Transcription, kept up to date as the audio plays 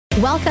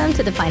Welcome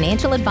to the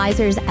Financial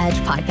Advisors Edge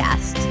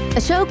podcast, a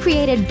show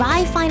created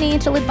by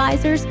financial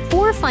advisors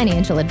for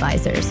financial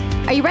advisors.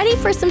 Are you ready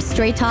for some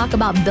straight talk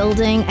about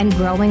building and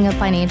growing a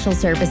financial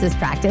services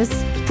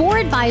practice? 4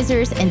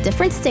 advisors in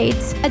different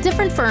states at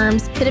different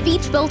firms that have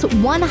each built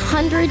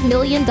 $100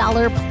 million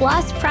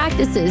plus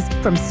practices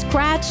from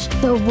scratch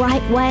the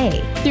right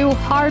way through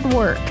hard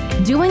work,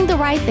 doing the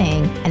right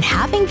thing, and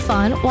having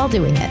fun while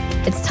doing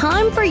it. It's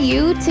time for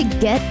you to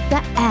get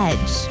the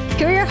edge.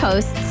 Here are your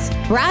hosts,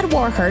 Brad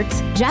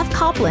Warhurt, Jeff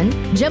Copland,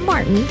 Jim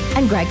Martin,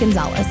 and Greg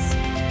Gonzalez.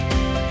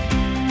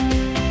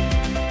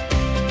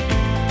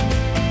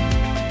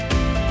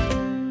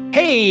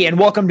 Hey, and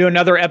welcome to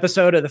another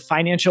episode of the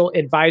Financial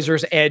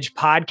Advisors Edge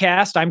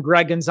podcast. I'm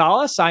Greg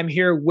Gonzalez. I'm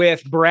here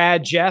with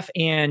Brad, Jeff,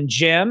 and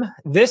Jim.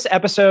 This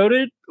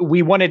episode,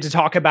 we wanted to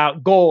talk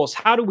about goals.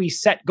 How do we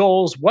set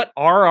goals? What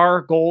are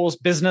our goals?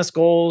 Business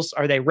goals?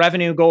 Are they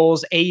revenue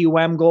goals?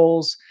 AUM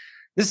goals?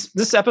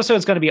 This episode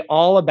is going to be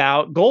all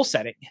about goal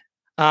setting.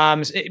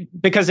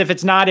 Because if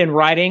it's not in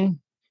writing,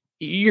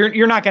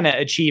 you're not going to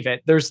achieve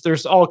it.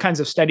 There's all kinds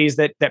of studies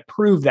that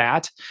prove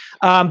that.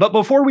 But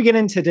before we get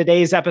into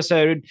today's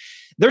episode,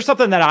 there's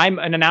something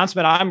an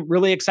announcement I'm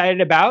really excited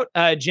about.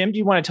 Jim, do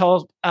you want to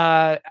tell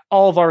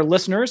all of our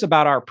listeners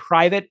about our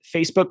private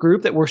Facebook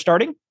group that we're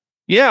starting?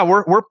 Yeah,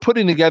 we're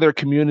putting together a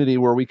community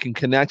where we can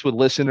connect with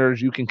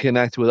listeners, you can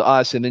connect with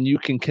us, and then you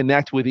can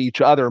connect with each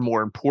other,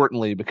 more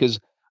importantly, because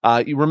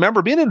you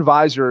remember, being an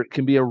advisor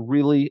can be a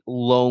really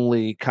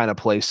lonely kind of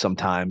place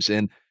sometimes.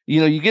 And,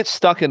 you get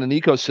stuck in an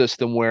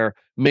ecosystem where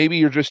maybe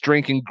you're just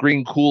drinking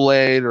green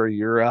Kool-Aid, or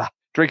you're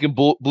drinking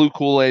blue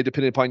Kool-Aid,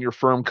 depending upon your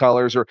firm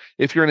colors. Or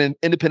if you're an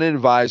independent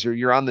advisor,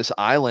 you're on this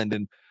island.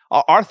 And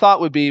our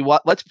thought would be,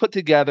 let's put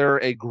together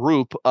a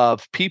group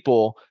of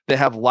people that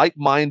have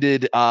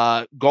like-minded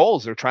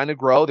goals. They're trying to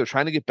grow. They're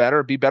trying to get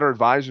better, be better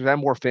advisors, add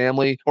more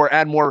family, or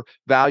add more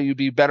value,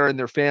 be better in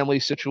their family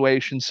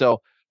situation.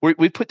 So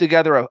we put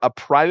together a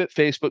private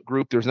Facebook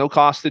group. There's no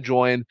cost to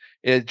join.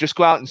 Just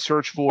go out and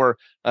search for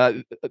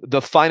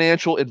the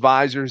Financial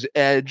Advisors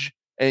Edge,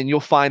 and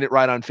you'll find it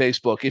right on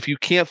Facebook. If you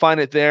can't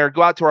find it there,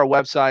 go out to our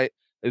website,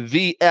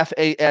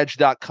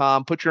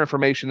 thefaedge.com. Put your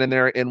information in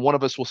there, and one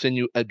of us will send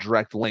you a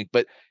direct link.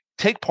 But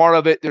take part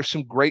of it. There's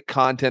some great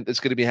content that's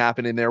going to be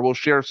happening there. We'll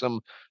share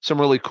some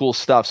really cool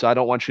stuff, so I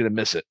don't want you to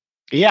miss it.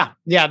 Yeah,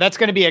 that's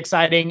going to be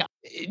exciting.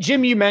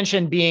 Jim, you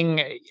mentioned being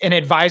an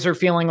advisor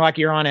feeling like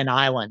you're on an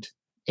island.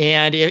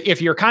 And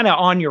if you're kind of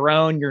on your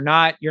own, you're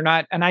not,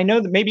 and I know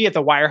that maybe at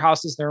the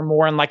wirehouses, they're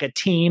more in like a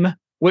team,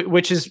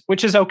 which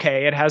is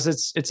okay. It has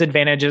its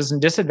advantages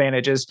and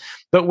disadvantages.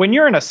 But when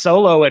you're in a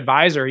solo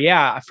advisor,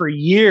 for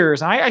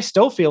years, I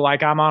still feel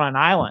like I'm on an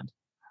island,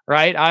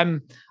 right?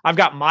 I've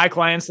got my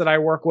clients that I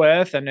work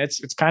with, and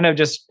it's kind of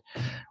just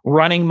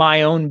running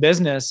my own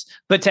business.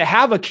 But to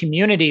have a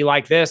community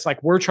like this,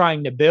 like we're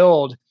trying to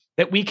build,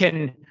 that we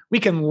can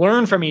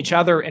learn from each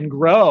other and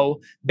grow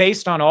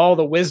based on all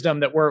the wisdom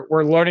that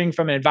we're learning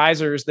from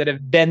advisors that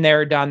have been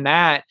there, done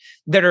that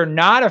are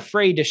not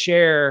afraid to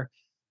share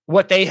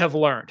what they have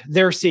learned,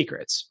 their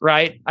secrets,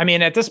 right? I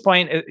mean, at this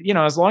point,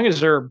 as long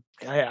as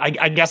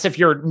I guess if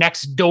you're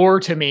next door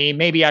to me,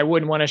 maybe I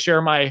wouldn't want to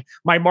share my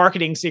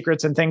marketing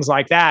secrets and things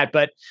like that.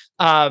 But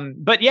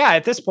yeah,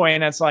 at this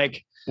point, it's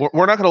like,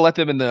 we're not going to let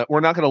them in. We're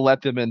not going to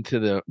let them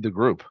into the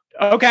group.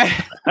 Okay.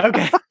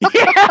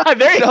 Yeah,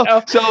 there you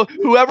go. So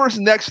whoever's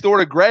next door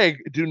to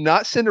Greg, do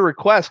not send a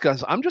request,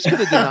 because I'm just going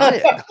to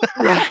deny it.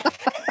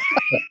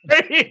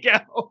 There you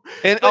go.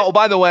 And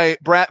by the way,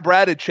 Brad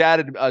had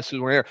chatted us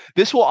when we were here.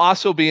 This will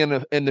also be in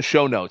the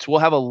show notes. We'll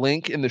have a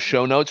link in the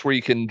show notes where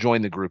you can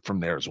join the group from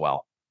there as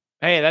well.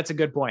 Hey, that's a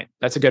good point.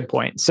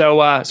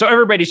 So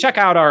everybody check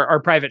out our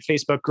private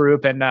Facebook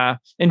group and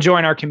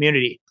join our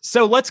community.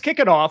 So let's kick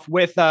it off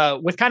with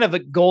kind of a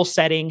goal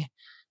setting,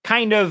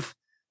 kind of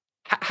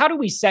how do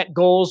we set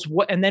goals?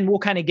 And then we'll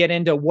kind of get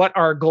into what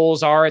our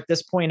goals are at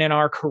this point in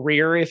our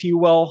career, if you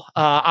will.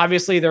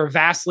 Obviously, they're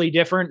vastly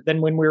different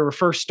than when we were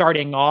first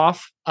starting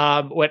off.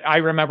 What I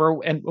remember,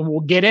 and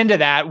we'll get into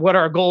that, what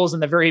our goals in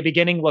the very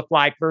beginning look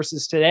like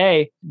versus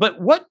today.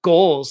 But what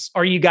goals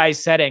are you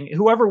guys setting?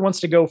 Whoever wants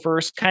to go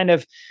first, kind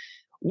of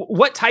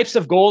what types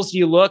of goals do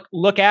you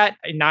look at?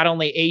 Not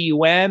only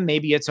AUM,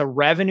 maybe it's a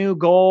revenue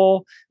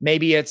goal,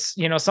 maybe it's,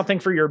 something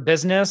for your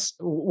business,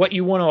 what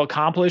you want to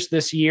accomplish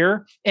this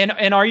year.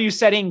 And are you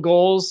setting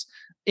goals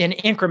in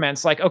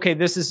increments? Like, okay,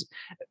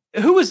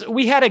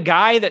 we had a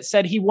guy that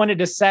said he wanted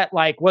to set,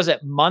 like, was it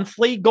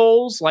monthly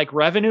goals, like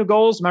revenue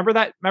goals? Remember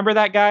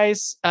that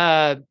guys?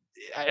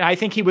 I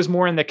think he was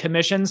more in the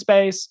commission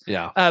space.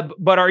 Yeah.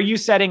 But are you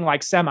setting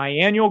like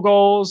semi-annual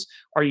goals?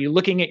 Are you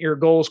looking at your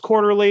goals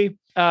quarterly?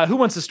 Who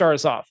wants to start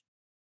us off?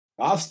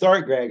 I'll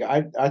start, Greg.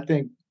 I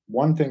think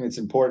one thing that's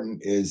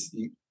important is,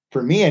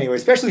 for me anyway,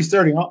 especially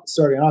starting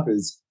off,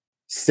 is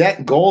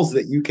set goals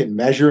that you can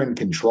measure and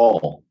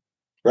control,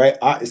 right?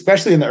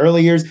 Especially in the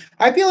early years.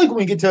 I feel like when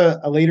we get to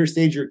a later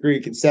stage of your career,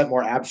 you can set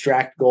more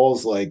abstract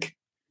goals like,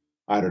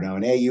 I don't know,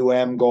 an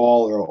AUM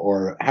goal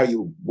or how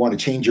you want to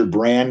change your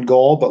brand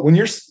goal. But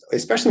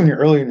especially when you're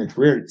early in your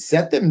career,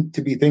 set them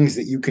to be things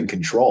that you can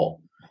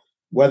control,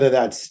 whether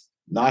that's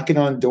knocking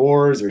on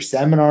doors or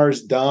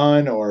seminars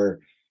done or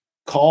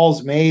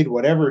calls made,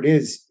 whatever it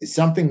is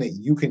something that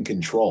you can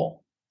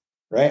control,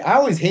 right? I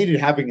always hated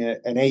having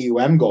an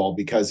AUM goal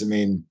because, I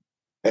mean,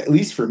 at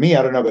least for me,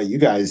 I don't know about you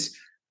guys,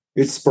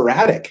 it's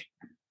sporadic.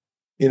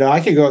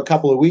 I could go a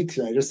couple of weeks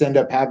and I just end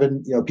up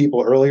having,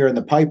 people earlier in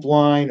the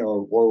pipeline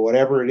or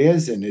whatever it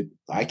is. And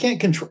I can't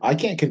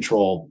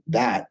control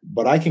that,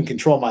 but I can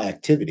control my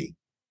activity,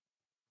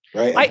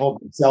 right? And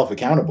hold myself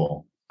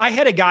accountable. I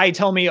had a guy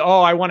tell me,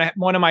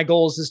 one of my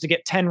goals is to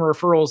get 10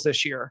 referrals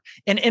this year.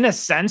 And in a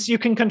sense, you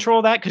can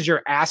control that because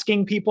you're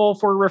asking people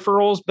for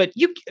referrals, but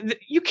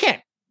you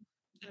can't.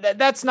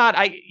 That's not,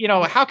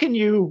 how can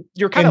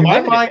you're kind of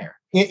limited there.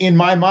 In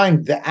my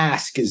mind, the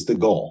ask is the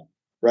goal.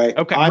 Right.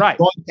 Okay. I'm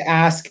going to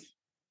ask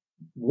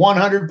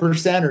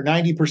 100% or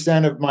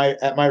 90%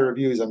 at my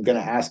reviews. I'm going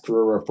to ask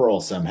for a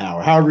referral somehow,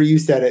 or however you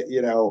said it.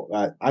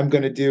 I'm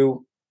going to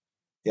do.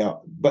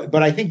 But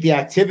I think the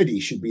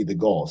activity should be the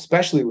goal,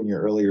 especially when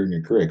you're earlier in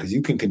your career, because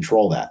you can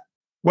control that.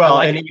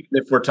 Well, and even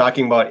if we're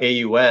talking about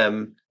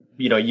AUM,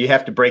 you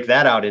have to break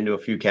that out into a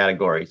few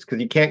categories because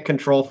you can't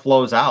control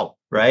flows out,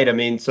 right? I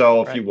mean,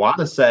 so if you want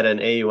to set an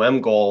AUM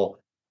goal,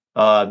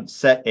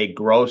 set a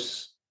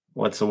gross.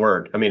 What's the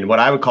word? I mean, what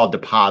I would call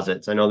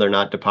deposits. I know they're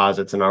not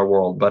deposits in our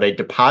world, but a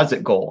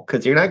deposit goal,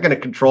 because you're not going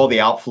to control the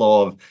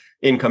outflow of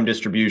income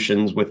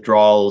distributions,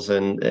 withdrawals,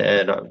 and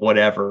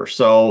whatever.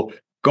 So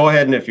go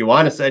ahead, and if you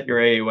want to set your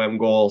AUM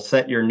goal,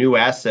 set your new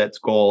assets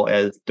goal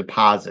as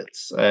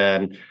deposits.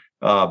 And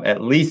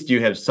at least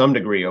you have some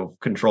degree of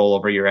control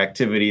over your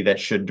activity that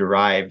should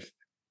derive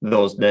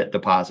those net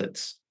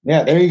deposits.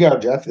 Yeah, there you go,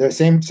 Jeff. The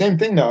same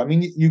thing, though. I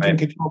mean, you can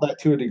control that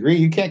to a degree.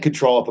 You can't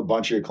control if a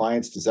bunch of your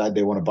clients decide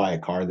they want to buy a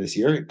car this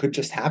year. It could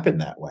just happen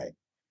that way.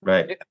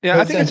 Right. Yeah,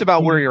 I think it's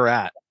about where you're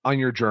at on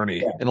your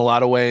journey in a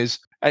lot of ways.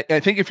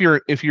 I think if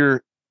you're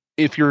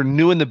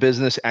new in the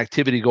business,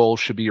 activity goals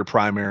should be your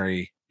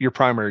primary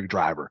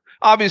driver.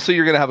 Obviously,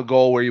 you're going to have a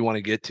goal where you want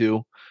to get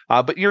to,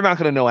 but you're not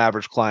going to know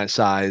average client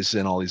size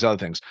and all these other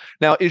things.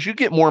 Now, as you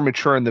get more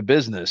mature in the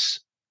business,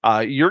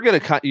 you're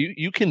gonna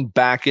you can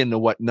back into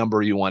what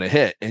number you want to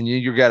hit, and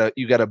you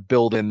gotta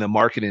build in the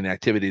marketing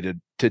activity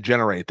to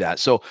generate that.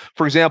 So,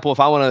 for example, if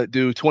I want to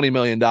do $20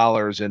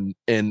 million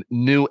in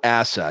new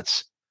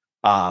assets,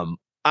 I'm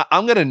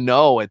gonna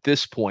know at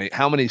this point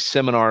how many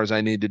seminars I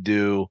need to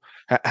do,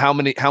 how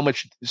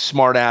much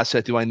smart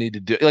asset do I need to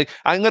do. Like,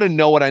 I'm gonna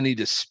know what I need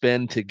to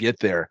spend to get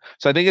there.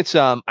 So I think it's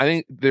I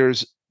think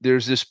there's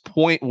this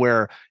point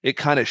where it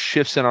kind of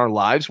shifts in our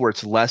lives where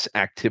it's less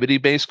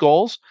activity-based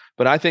goals,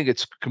 but I think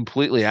it's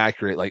completely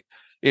accurate. Like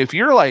if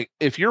you're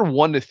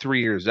 1 to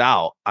 3 years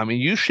out, I mean,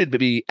 you should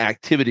be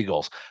activity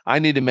goals. I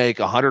need to make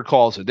 100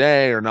 calls a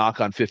day or knock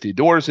on 50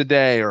 doors a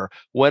day or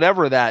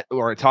whatever that,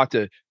 or talk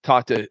to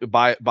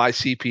buy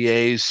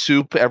CPAs,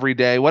 soup every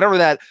day, whatever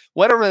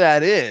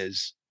that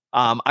is.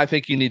 I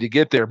think you need to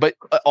get there, but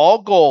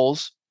all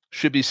goals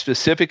should be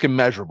specific and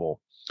measurable.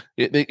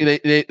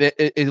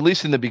 They at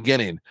least in the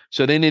beginning.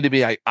 So they need to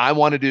be like, I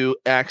want to do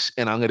X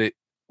and I'm going to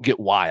get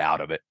Y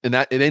out of it. And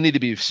that they need to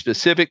be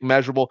specific,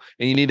 measurable,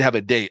 and you need to have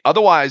a date.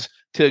 Otherwise,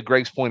 to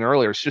Greg's point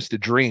earlier, it's just a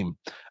dream.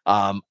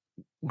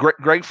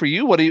 Greg, for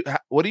you, what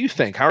do you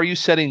think? How are you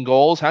setting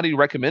goals? How do you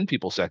recommend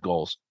people set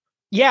goals?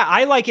 Yeah,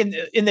 I like in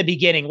the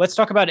beginning. Let's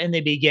talk about in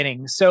the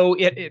beginning. So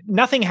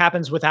nothing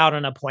happens without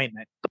an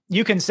appointment.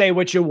 You can say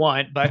what you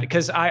want, but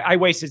because I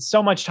wasted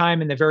so much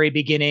time in the very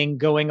beginning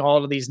going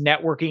all of these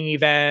networking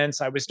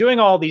events, I was doing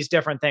all these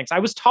different things. I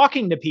was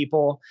talking to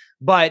people,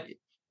 but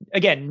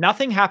again,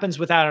 nothing happens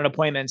without an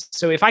appointment.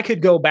 So if I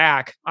could go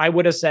back, I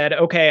would have said,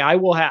 okay, I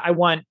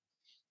want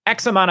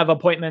X amount of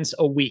appointments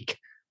a week.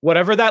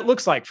 Whatever that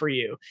looks like for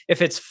you.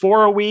 If it's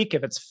 4 a week,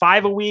 if it's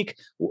 5 a week,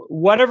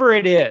 whatever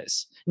it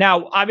is.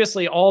 Now,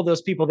 obviously, all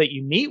those people that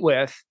you meet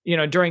with,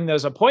 during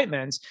those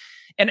appointments,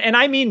 and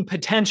I mean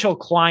potential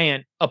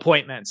client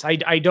appointments.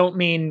 I don't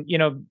mean,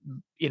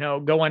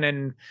 going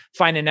and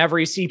finding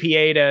every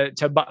CPA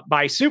to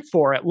buy soup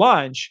for at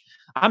lunch.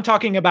 I'm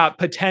talking about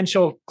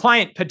potential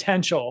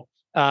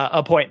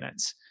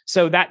appointments.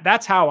 So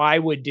that's how I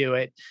would do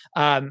it.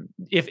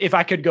 If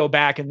I could go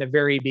back in the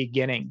very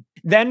beginning.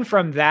 Then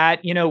from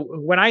that,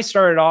 when I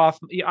started off,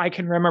 I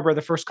can remember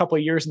the first couple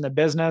of years in the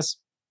business,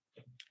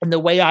 and the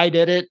way I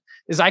did it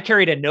is I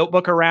carried a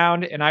notebook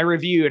around and I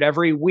reviewed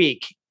every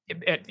week,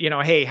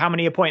 hey, how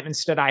many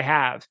appointments did I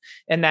have?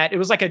 And that it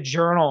was like a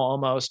journal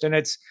almost. And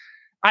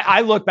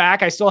I look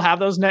back, I still have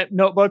those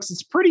notebooks.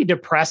 It's pretty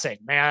depressing,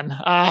 man.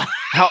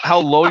 How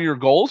low your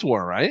goals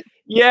were, right?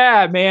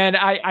 Yeah, man.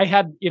 I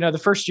had, the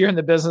first year in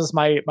the business,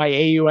 my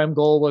AUM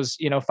goal was,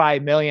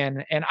 5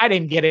 million, and I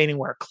didn't get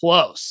anywhere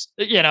close.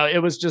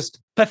 It was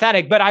just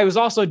pathetic, but I was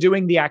also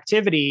doing the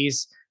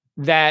activities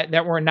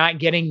that were not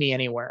getting me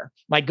anywhere,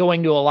 like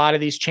going to a lot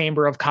of these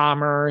chamber of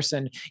commerce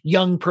and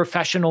young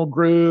professional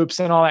groups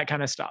and all that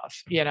kind of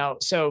stuff,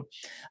 So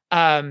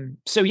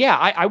yeah,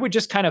 I would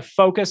just kind of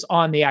focus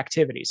on the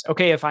activities.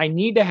 Okay.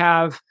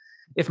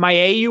 If my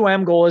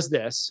AUM goal is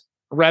this,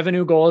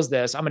 revenue goal is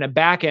this, I'm going to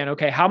back in,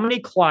 okay, how many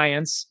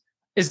clients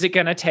is it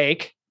going to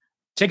take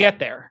to get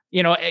there?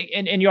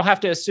 And you'll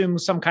have to assume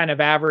some kind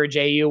of average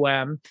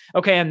AUM.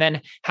 Okay. And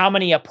then how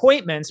many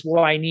appointments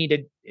will I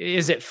need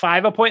is it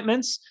 5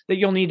 appointments that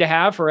you'll need to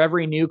have for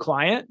every new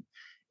client?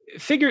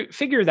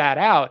 Figure that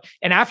out.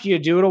 And after you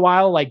do it a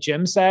while, like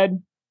Jim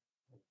said,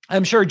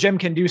 I'm sure Jim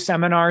can do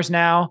seminars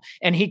now,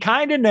 and he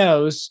kind of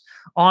knows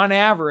on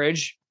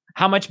average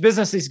how much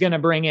business he's going to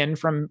bring in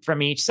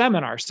from each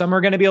seminar. Some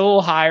are going to be a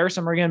little higher.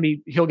 Some are going to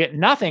be, he'll get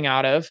nothing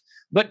out of,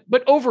 but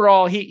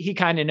overall he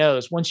kind of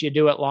knows once you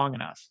do it long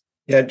enough.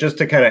 Yeah. Just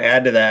to kind of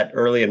add to that,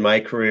 early in my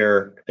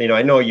career,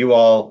 I know you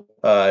all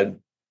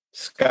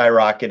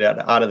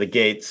skyrocketed out of the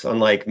gates,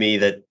 unlike me,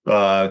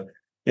 that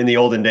in the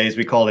olden days,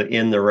 we called it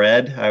in the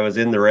red. I was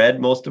in the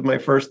red most of my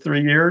first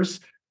 3 years.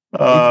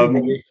 I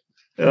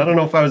don't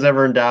know if I was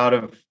ever in doubt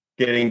of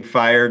getting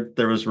fired.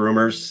 There was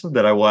rumors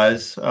that I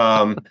was.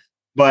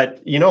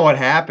 But what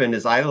happened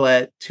is I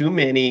let too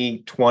many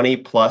 20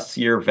 plus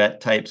year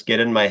vet types get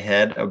in my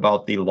head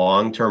about the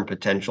long-term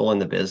potential in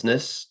the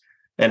business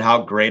and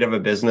how great of a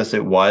business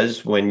it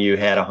was when you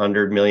had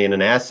 100 million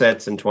in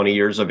assets and 20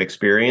 years of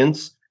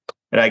experience.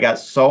 And I got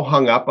so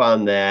hung up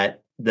on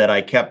that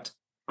I kept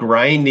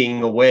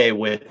grinding away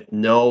with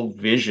no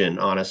vision,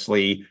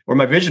 honestly, or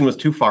my vision was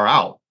too far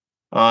out.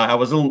 I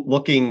wasn't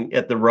looking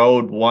at the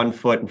road 1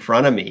 foot in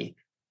front of me.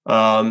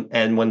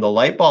 And when the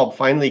light bulb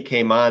finally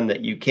came on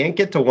that you can't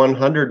get to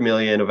 100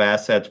 million of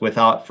assets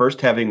without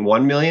first having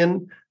 1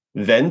 million,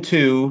 then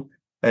 2,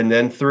 and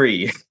then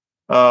 3.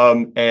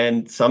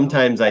 And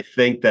sometimes I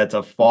think that's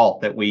a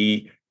fault that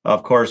we,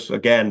 of course,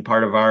 again,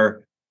 part of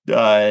our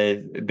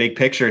big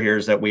picture here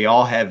is that we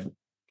all have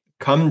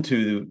come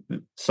to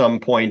some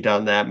point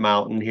on that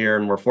mountain here,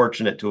 and we're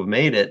fortunate to have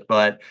made it.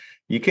 But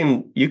you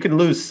can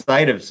lose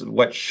sight of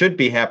what should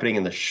be happening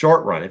in the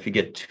short run if you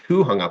get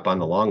too hung up on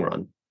the long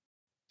run.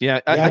 Yeah,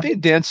 I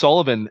think Dan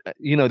Sullivan,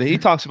 he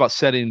talks about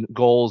setting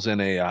goals in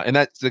and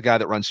that's the guy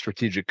that runs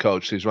Strategic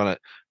Coach. He's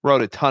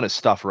wrote a ton of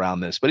stuff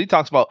around this, but he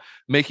talks about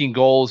making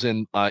goals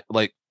in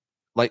like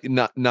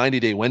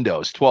 90-day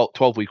windows,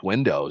 12-week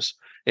windows.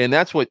 And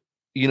that's what,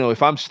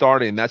 if I'm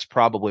starting, that's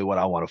probably what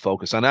I want to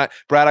focus on.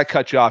 Brad, I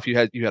cut you off. You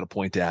had a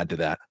point to add to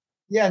that.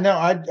 Yeah, no,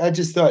 I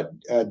just thought,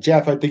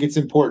 Jeff, I think it's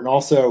important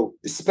also,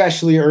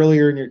 especially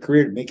earlier in your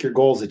career, to make your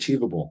goals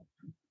achievable.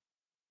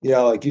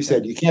 Like you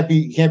said, you can't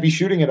be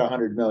shooting at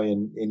 100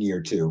 million in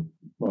year 2,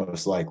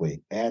 most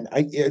likely. And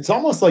it's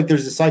almost like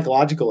there's a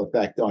psychological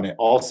effect on it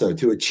also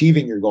to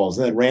achieving your goals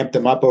and then ramp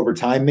them up over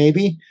time,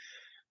 maybe.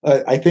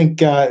 I think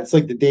it's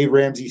like the Dave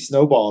Ramsey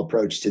snowball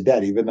approach to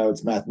debt, even though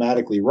it's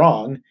mathematically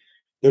wrong.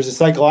 There's a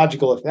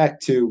psychological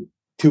effect to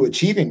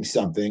achieving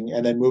something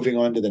and then moving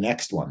on to the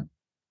next one.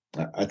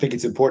 I think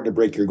it's important to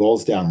break your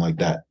goals down like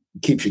that.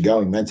 It keeps you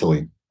going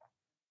mentally.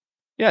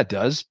 Yeah, it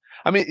does.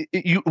 I mean,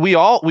 we've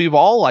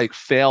all like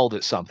failed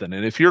at something.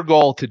 And if your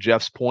goal, to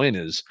Jeff's point,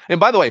 is, and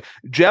by the way,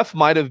 Jeff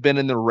might have been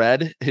in the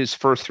red his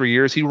first 3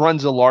 years. He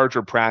runs a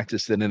larger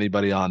practice than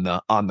anybody on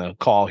the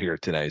call here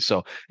today.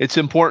 So it's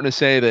important to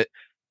say that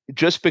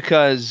just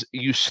because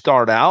you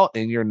start out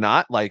and you're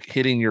not like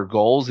hitting your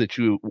goals that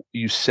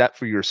you set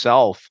for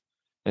yourself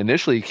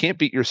initially, you can't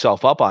beat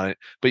yourself up on it,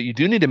 but you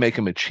do need to make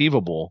them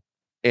achievable.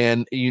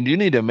 And you do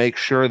need to make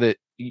sure that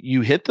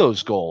you hit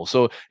those goals.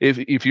 So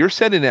if you're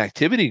setting an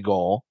activity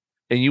goal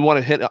and you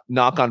want to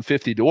knock on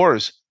 50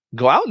 doors,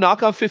 go out and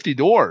knock on 50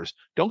 doors.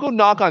 Don't go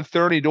knock on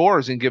 30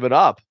 doors and give it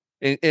up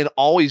and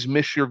always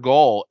miss your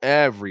goal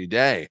every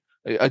day.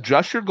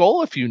 Adjust your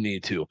goal if you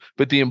need to.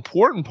 But the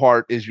important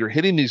part is you're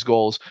hitting these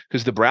goals,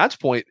 because to Brad's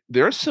point,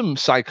 there's some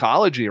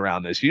psychology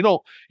around this.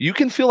 You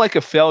can feel like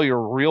a failure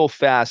real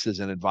fast as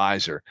an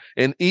advisor.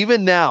 And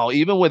even now,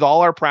 even with all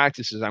our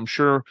practices, I'm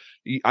sure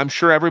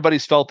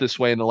everybody's felt this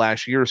way in the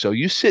last year or so.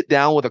 You sit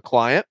down with a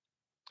client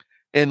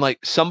and like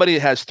somebody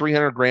has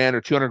 300 grand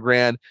or 200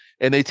 grand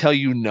and they tell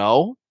you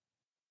no,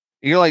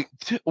 and you're like,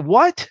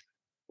 what?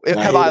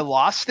 Have I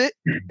lost it?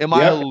 Am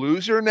I a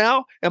loser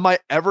now? Am I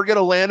ever going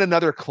to land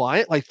another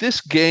client? Like,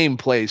 this game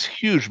plays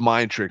huge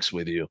mind tricks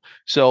with you.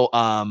 So,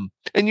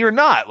 and you're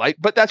not like,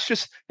 but that's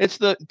just,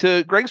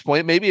 to Greg's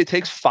point, maybe it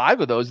takes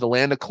 5 of those to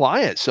land a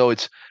client. So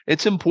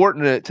it's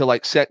important to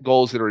like set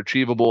goals that are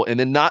achievable and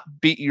then not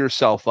beat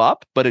yourself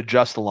up, but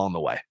adjust along the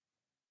way.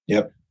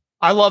 Yep.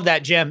 I love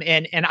that, Jim.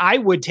 And I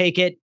would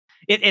take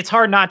it's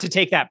hard not to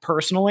take that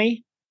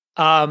personally.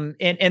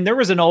 And there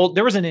was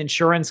an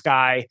insurance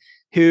guy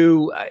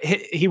who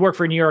he worked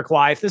for New York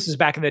Life. This is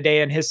back in the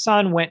day. And his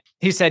son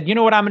he said, you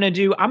know what I'm going to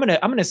do? I'm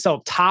going to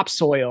sell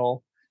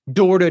topsoil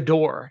door to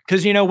door.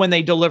 Because, you know, when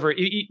they deliver,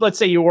 let's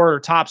say you order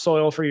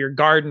topsoil for your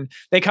garden,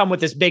 they come with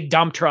this big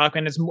dump truck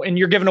and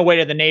you're giving away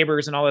to the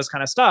neighbors and all this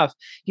kind of stuff.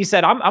 He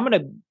said,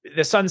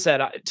 the son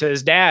said to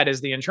his dad,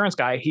 as the insurance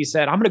guy, he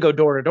said, I'm going to go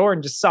door to door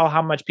and just sell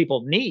how much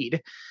people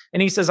need.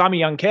 And he says, I'm a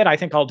young kid. I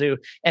think I'll do.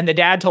 And the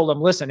dad told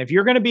him, listen, if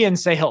you're going to be in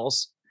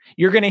sales,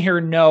 you're going to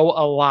hear no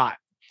a lot.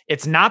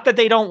 It's not that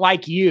they don't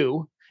like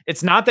you.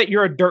 It's not that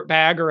you're a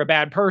dirtbag or a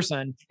bad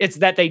person. It's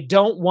that they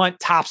don't want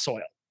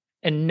topsoil,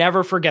 and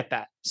never forget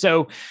that.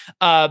 So,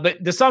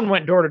 but the son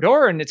went door to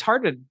door, and it's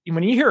hard to,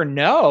 when you hear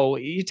no,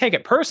 you take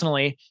it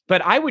personally,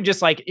 but I would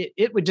just like,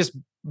 it would just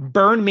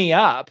burn me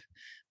up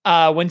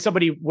when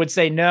somebody would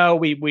say, no,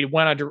 we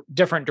went a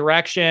different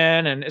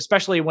direction. And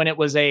especially when it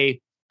was a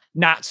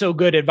not so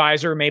good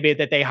advisor, maybe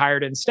that they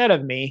hired instead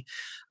of me.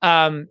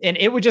 And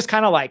it would just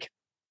kind of like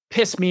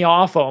piss me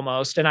off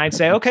almost. And I'd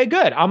say, okay,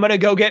 good. I'm going to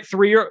go get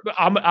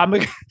I'm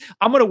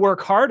going to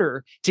work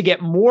harder to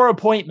get more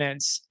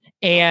appointments.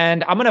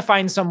 And I'm going to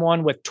find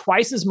someone with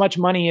twice as much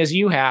money as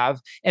you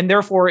have, and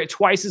therefore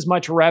twice as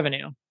much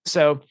revenue.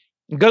 So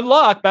good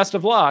luck, best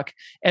of luck.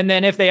 And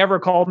then if they ever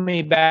called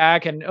me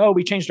back and, oh,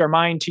 we changed our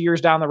mind 2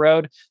 years down the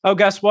road. Oh,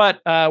 guess what?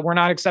 We're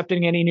not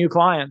accepting any new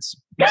clients.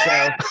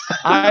 So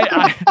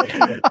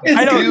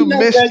I don't. You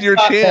missed your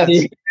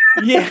chance.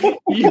 Yeah,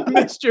 you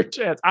missed your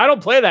chance. I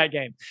don't play that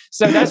game.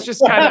 So that's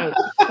just kind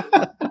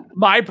of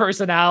my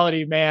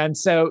personality, man.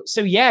 So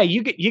yeah,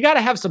 you got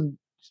to have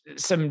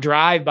some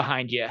drive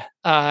behind you.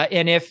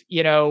 And if,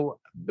 you know,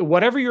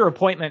 whatever your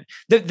appointment,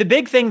 the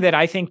big thing that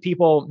I think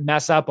people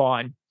mess up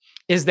on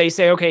is they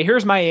say, okay,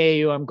 here's my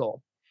AUM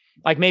goal.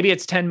 Like maybe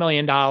it's $10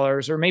 million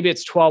or maybe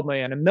it's 12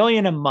 million, $1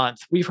 million a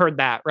month. We've heard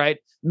that, right?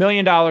 $1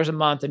 million a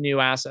month in new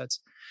assets.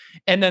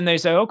 And then they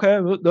say,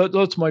 okay,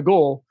 that's my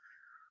goal.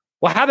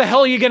 Well, how the hell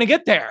are you going to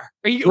get there?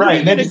 Right.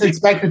 And then just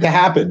expect it to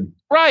happen.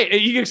 Right.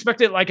 You expect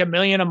it like $1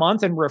 million a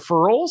month in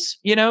referrals,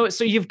 you know?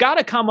 So you've got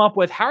to come up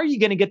with, how are you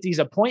going to get these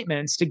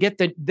appointments to get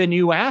the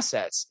new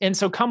assets? And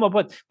so come up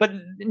with, but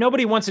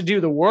nobody wants to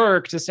do the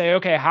work to say,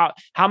 okay,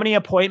 how many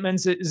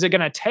appointments is it going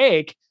to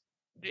take?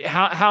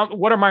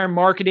 What am I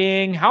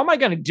marketing? How am I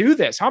going to do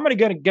this? How am I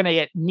going to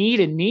get knee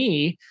to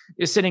knee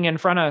is sitting in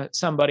front of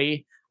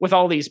somebody with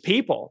all these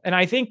people? And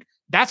I think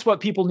that's what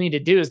people need to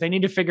do, is they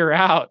need to figure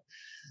out,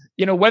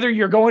 you know, whether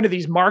you're going to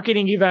these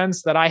marketing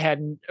events that I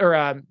had,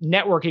 or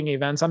networking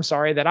events, I'm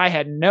sorry, that I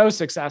had no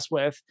success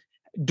with,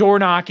 door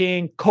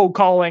knocking, cold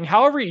calling,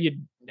 however you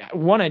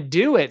want to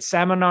do it,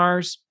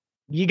 seminars,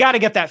 you got to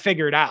get that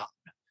figured out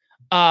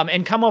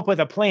and come up with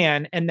a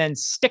plan and then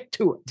stick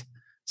to it.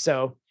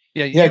 So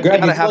you got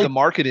to have the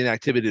marketing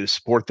activity to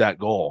support that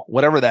goal,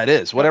 whatever that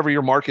is, whatever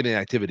your marketing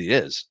activity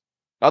is.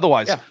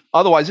 Otherwise,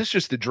 it's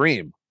just a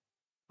dream.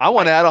 I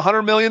want to add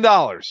 $100 million.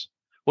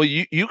 Well,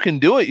 you can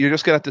do it. You're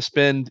just going to have to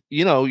spend,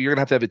 you know, you're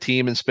going to have a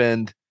team and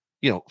spend,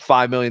 you know,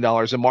 $5 million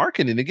in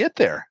marketing to get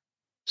there.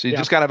 So you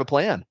just got to have a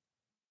plan.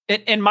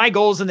 And my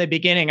goals in the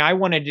beginning, I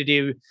wanted to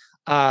do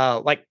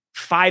like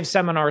 5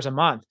 seminars a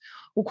month.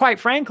 Well, quite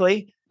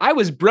frankly, I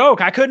was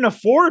broke. I couldn't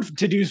afford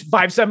to do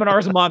 5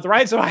 seminars a month,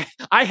 right? So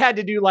I had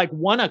to do like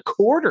 1 a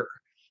quarter.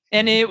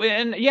 And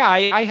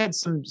I had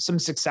some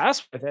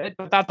success with it,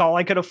 but that's all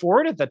I could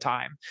afford at the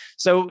time.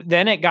 So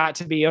then it got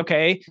to be,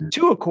 okay,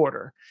 2 a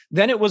quarter.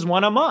 Then it was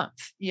 1 a month,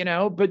 you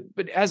know, but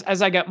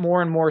as I got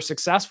more and more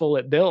successful,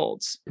 it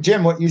builds.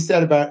 Jim, what you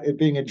said about it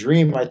being a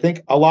dream, I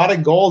think a lot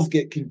of goals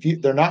get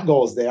confused. They're not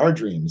goals. They are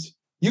dreams.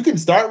 You can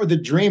start with a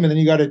dream and then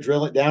you got to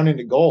drill it down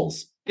into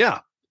goals. Yeah.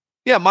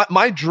 Yeah.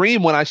 My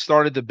dream when I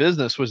started the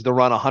business was to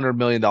run $100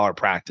 million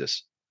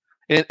practice.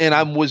 And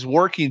I was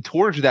working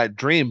towards that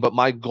dream, but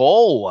my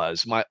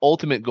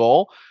ultimate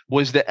goal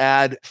was to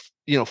add,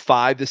 you know,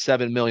 $5 to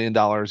 $7 million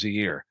a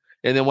year.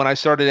 And then when I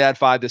started to add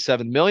 5 to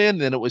 7 million,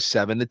 then it was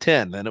 7 to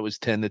 10, then it was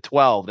 10 to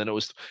 12, then it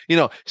was, you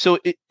know, so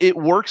it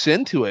works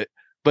into it.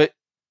 But,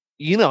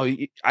 you know,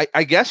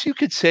 I guess you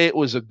could say it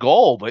was a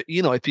goal, but,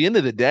 you know, at the end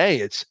of the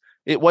day,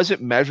 it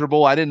wasn't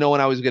measurable. I didn't know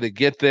when I was going to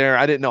get there.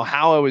 I didn't know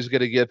how I was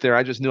going to get there.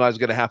 I just knew I was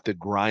going to have to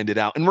grind it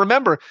out. And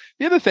remember,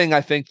 the other thing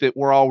I think that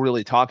we're all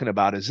really talking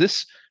about is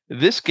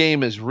this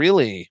game is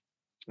really,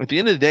 at the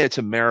end of the day, it's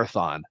a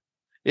marathon.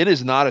 It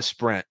is not a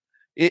sprint.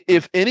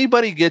 If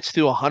anybody gets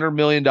to $100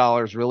 million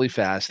really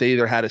fast, they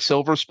either had a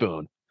silver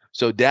spoon.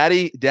 So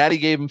daddy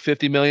gave them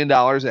 $50 million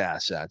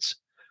assets,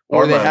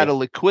 or they had a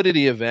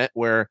liquidity event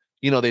where,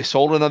 you know, they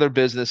sold another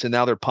business and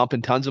now they're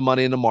pumping tons of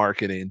money into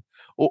marketing,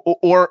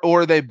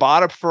 or they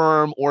bought a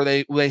firm, or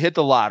they hit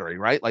the lottery,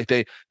 right? Like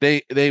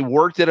they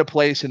worked at a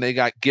place and they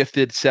got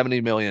gifted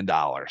 $70 million.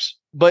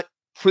 But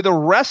for the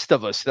rest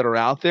of us that are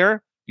out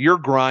there, you're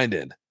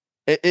grinding,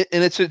 and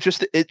it's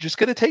just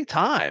going to take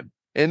time.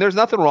 And there's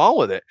nothing wrong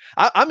with it.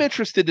 I'm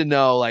interested to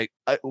know, like,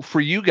 for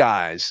you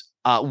guys,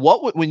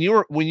 when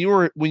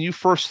you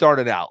first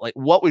started out, like,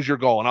 what was your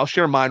goal? And I'll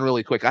share mine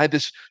really quick. I had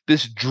this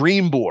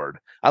dream board.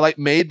 I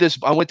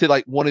went to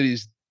like one of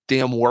these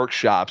damn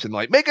workshops and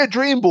like, make a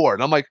dream board.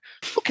 And I'm like,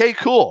 okay,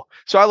 cool.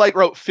 So I like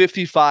wrote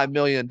 $55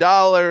 million,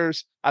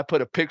 I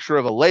put a picture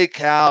of a lake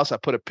house. I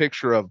put a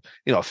picture of,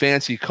 a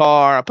fancy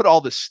car. I put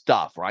all this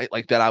stuff, right?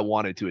 Like that I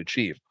wanted to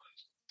achieve.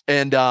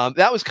 And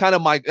that was kind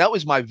of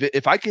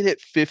if I could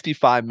hit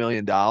 $55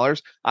 million,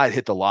 I'd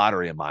hit the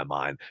lottery in my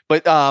mind.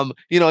 But, and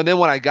then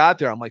when I got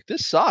there, I'm like,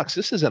 this sucks.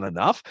 This isn't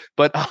enough.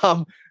 But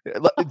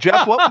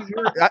Jeff, what was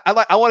your,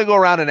 I want to go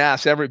around and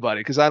ask everybody,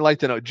 because I'd like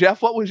to know,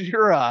 Jeff, what was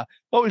your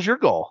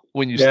goal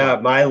when you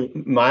started?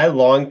 My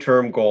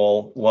long-term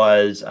goal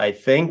was, I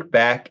think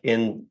back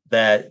in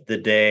the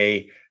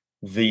day,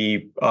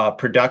 the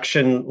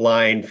production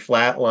line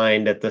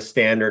flatlined at the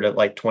standard at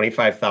like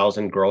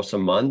 25,000 gross a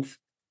month.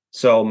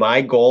 So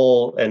my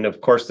goal, and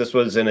of course, this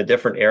was in a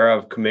different era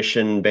of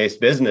commission-based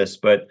business,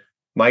 but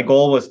my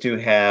goal was to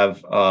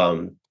have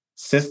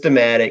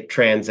systematic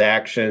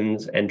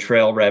transactions and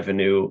trail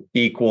revenue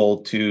equal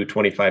to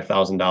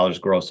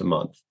 $25,000 gross a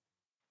month.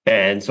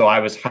 And so I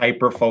was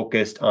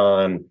hyper-focused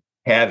on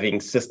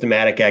having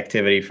systematic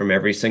activity from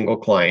every single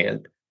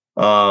client.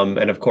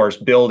 And of course,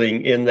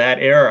 building in that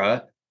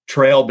era,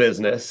 trail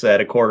business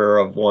at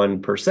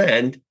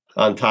 0.25%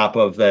 on top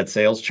of that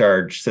sales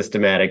charge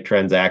systematic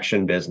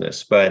transaction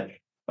business. But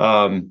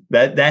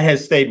that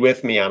has stayed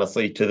with me,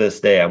 honestly, to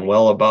this day. I'm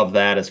well above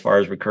that as far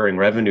as recurring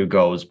revenue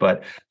goes,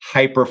 but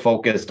hyper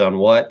focused on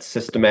what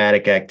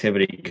systematic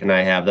activity can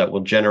I have that will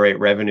generate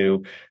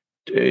revenue,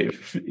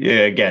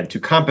 again, to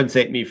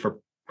compensate me for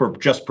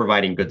just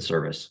providing good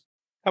service.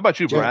 How about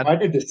you, Brad? I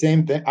did the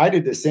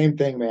same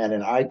thing, man.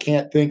 And I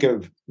can't think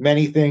of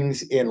many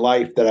things in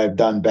life that I've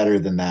done better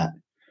than that.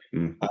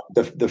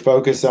 The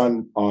focus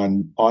on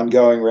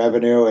ongoing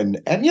revenue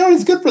and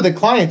it's good for the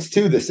clients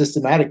too, the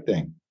systematic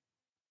thing,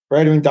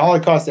 right? I mean, dollar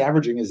cost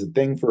averaging is a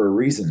thing for a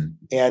reason,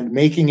 and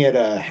making it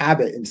a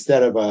habit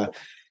instead of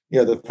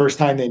the first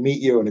time they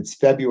meet you and it's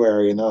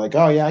February and they're like,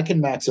 oh yeah, I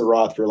can max a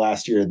Roth for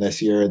last year and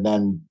this year, and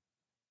then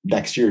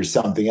next year is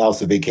something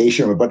else, a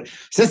vacation, but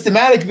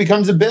systematic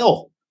becomes a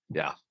bill.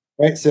 Yeah.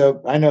 Right.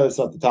 So I know that's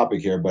not the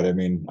topic here, but I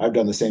mean, I've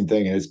done the same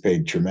thing and it's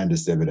paid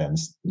tremendous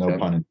dividends. No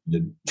pun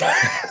intended.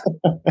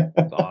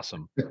 That's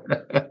awesome.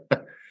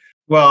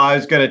 Well, I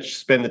was going to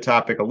spin the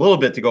topic a little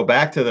bit to go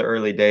back to the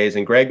early days.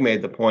 And Greg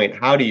made the point,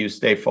 how do you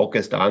stay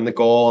focused on the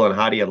goal and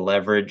how do you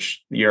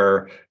leverage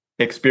your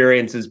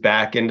experiences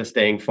back into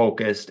staying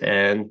focused?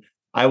 And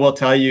I will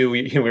tell you,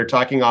 we were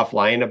talking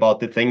offline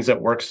about the things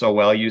that work so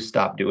well, you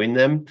stop doing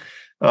them.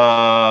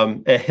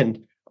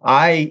 And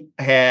I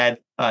had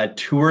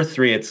 2 or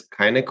 3, it's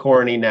kind of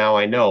corny now,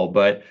 I know,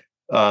 but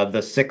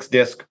the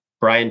 6-disc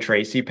Brian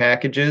Tracy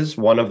packages,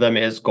 one of them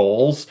is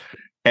Goals.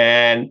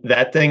 And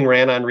that thing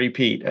ran on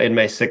repeat in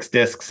my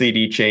 6-disc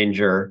CD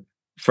changer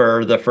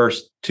for the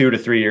first 2 to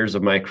 3 years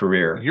of my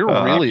career. You're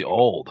really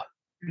old.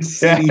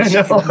 Yeah,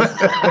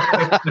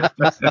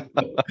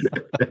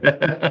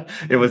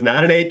 it was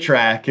not an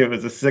 8-track. It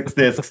was a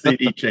 6-disc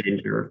CD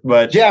changer.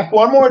 But Jeff,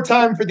 one more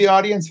time for the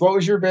audience. What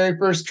was your very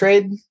first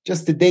trade,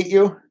 just to date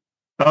you?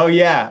 Oh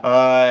yeah,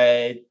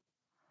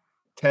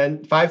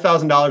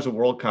 $5,000 of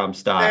WorldCom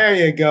stock. There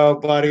you go,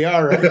 buddy.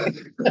 All right,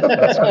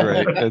 that's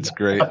great. That's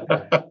great.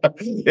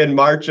 In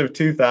March of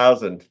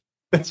 2000.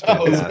 That's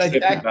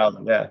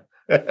yeah.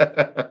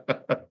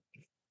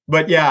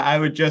 But yeah, I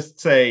would just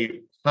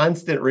say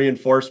constant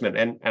reinforcement,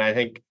 and I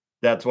think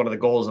that's one of the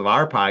goals of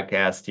our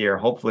podcast here.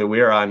 Hopefully,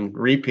 we're on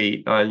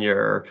repeat on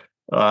your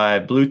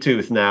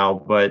Bluetooth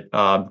now, but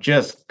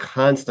just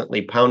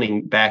constantly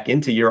pounding back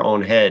into your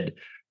own head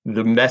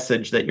the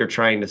message that you're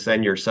trying to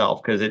send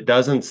yourself, because it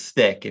doesn't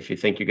stick if you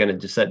think you're going to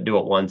just do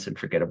it once and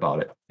forget about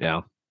it.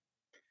 Yeah.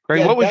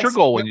 Greg, what was your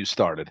goal when you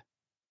started?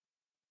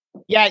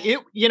 Yeah,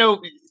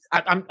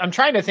 I'm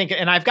trying to think,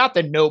 and I've got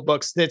the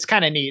notebooks. That's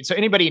kind of neat. So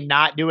anybody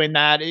not doing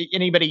that,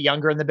 anybody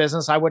younger in the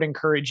business, I would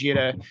encourage you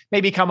to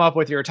maybe come up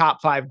with your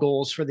top 5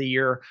 goals for the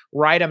year,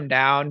 write them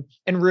down,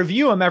 and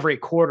review them every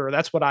quarter.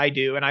 That's what I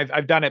do, and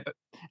I've done it. But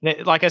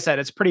like I said,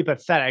 it's pretty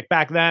pathetic.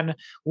 Back then,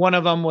 one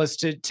of them was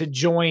to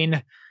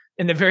join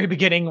in the very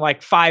beginning,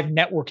 like 5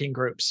 networking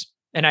groups.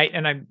 And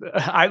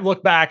I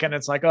look back and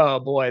it's like, oh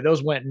boy,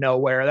 those went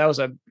nowhere. That was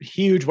a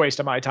huge waste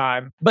of my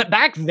time. But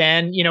back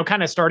then,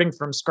 kind of starting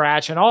from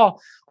scratch, and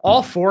all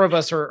 4 of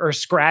us are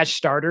scratch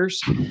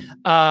starters.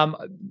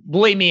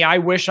 Believe me, I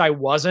wish I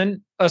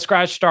wasn't a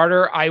scratch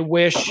starter. I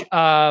wish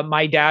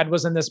my dad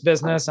was in this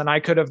business and I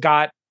could have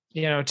got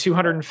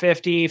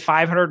 250,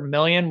 500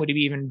 million would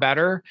be even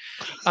better.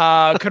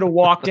 Could have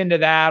walked into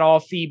that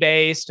all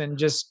fee-based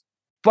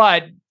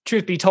but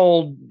truth be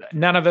told,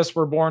 none of us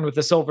were born with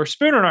a silver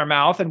spoon in our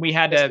mouth, and we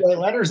had to write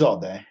letters all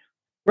day.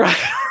 Right.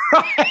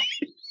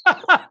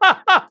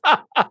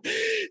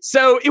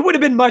 So it would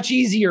have been much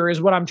easier,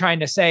 is what I'm trying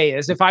to say,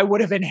 is if I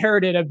would have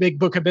inherited a big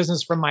book of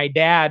business from my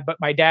dad, but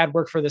my dad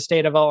worked for the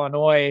state of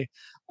Illinois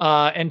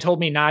and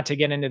told me not to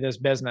get into this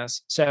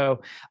business.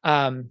 So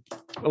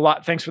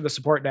thanks for the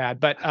support, Dad.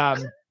 But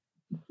out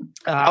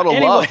of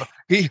love,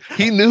 he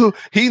knew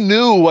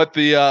what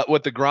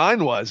the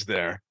grind was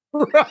there.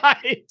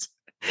 Right.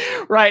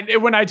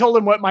 Right. When I told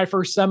him what my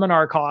first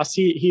seminar cost,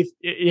 he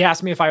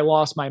asked me if I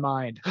lost my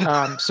mind.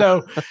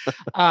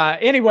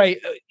 Anyway,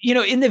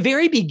 in the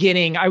very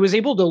beginning, I was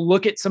able to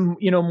look at some,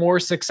 more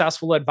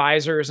successful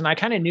advisors, and I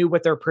kind of knew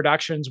what their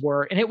productions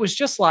were. And it was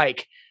just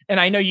like, and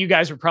I know you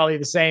guys were probably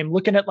the same,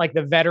 looking at like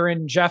the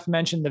veteran, Jeff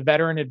mentioned the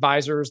veteran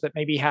advisors that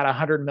maybe had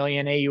 100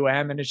 million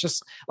AUM. And it's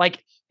just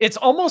like, it's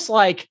almost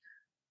like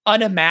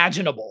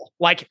unimaginable,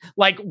 like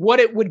what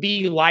it would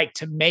be like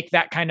to make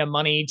that kind of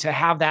money, to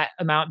have that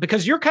amount,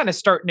 because you're kind of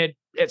starting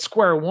at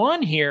square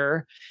one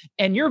here,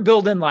 and you're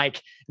building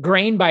like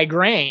grain by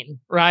grain,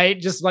 right?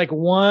 Just like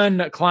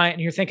one client,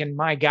 and you're thinking,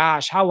 my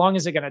gosh, how long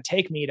is it going to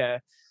take me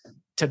to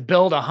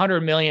build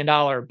 $100 million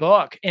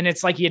book? And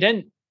it's like,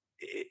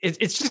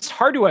 it's just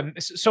hard to,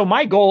 so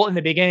my goal in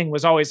the beginning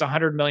was always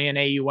 100 million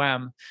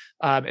AUM,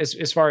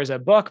 as far as a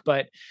book,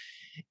 but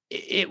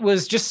it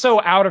was just so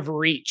out of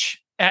reach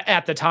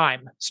at the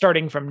time,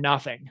 starting from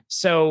nothing.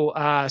 So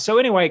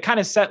anyway, kind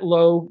of set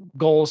low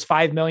goals,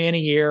 5 million a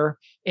year.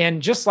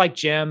 And just like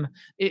Jim,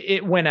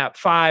 it went up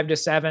 5 to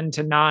 7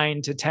 to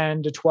 9 to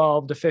 10 to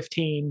 12 to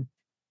 15.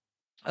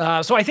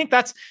 So I think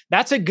that's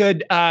a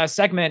good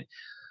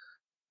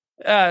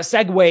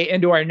segue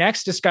into our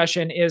next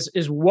discussion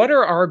is what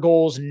are our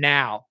goals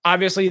now?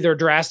 Obviously, they're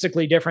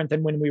drastically different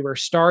than when we were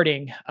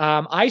starting.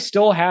 I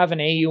still have an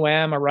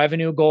AUM, a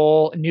revenue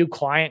goal, a new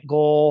client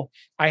goal.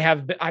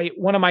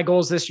 One of my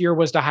goals this year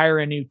was to hire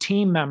a new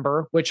team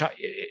member, which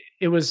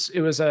it was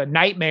a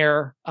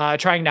nightmare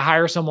trying to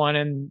hire someone,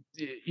 and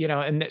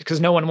because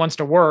no one wants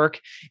to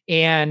work.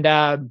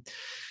 And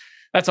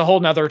that's a whole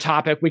nother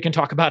topic we can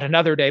talk about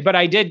another day, but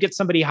I did get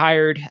somebody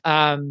hired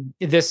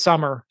this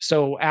summer.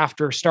 So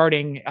after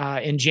starting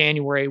in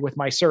January with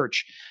my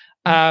search,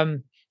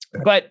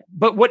 but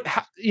what,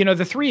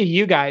 the three of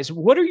you guys,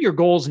 what are your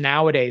goals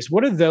nowadays?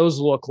 What do those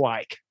look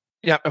like?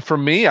 Yeah, for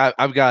me,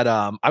 I've got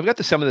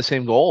some of the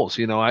same goals.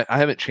 I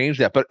haven't changed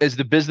that. But as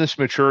the business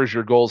matures,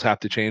 your goals have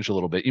to change a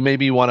little bit. You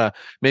maybe want to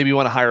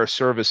hire a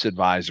service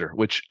advisor,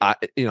 which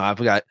I've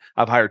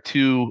hired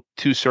two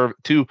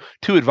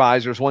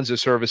advisors. One's a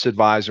service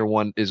advisor,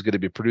 one is going to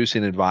be a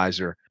producing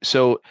advisor.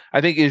 So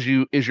I think as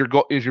your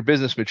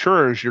business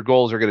matures, your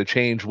goals are going to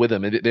change with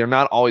them. They're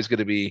not always going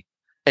to be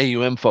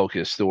AUM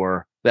focused,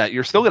 or that.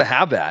 You're still going to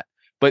have that,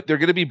 but they're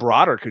going to be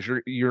broader, because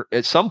you're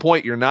at some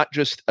point you're not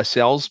just a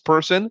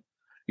salesperson.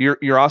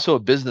 You're also a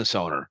business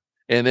owner,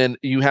 and then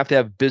you have to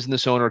have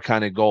business owner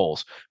kind of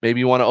goals.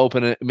 Maybe you want to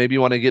open it. Maybe you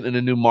want to get in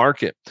a new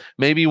market.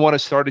 Maybe you want to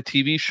start a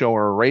TV show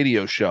or a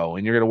radio show,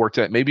 and you're going to work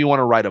to it. Maybe you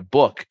want to write a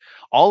book.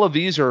 All of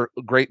these are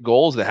great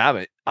goals to have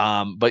it.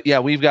 But yeah,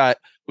 we've got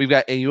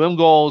AUM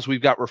goals.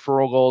 We've got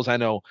referral goals. I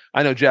know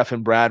Jeff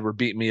and Brad were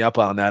beating me up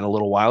on that a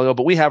little while ago,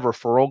 but we have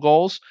referral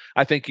goals.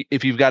 I think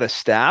if you've got a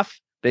staff,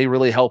 they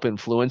really help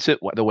influence it,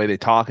 the way they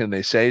talk and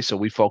they say. So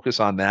we focus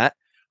on that.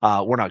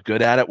 We're not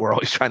good at it. We're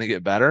always trying to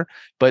get better.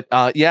 But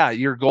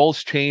your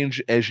goals change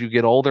as you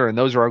get older, and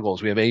those are our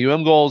goals. We have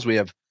AUM goals. We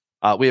have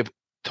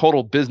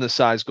total business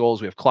size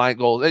goals. We have client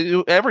goals.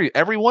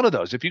 Every one of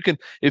those. If you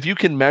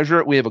can measure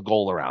it, we have a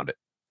goal around it.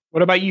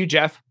 What about you,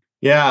 Jeff?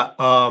 Yeah.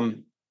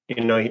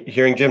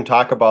 Hearing Jim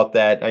talk about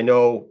that, I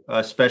know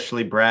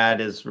especially Brad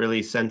is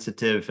really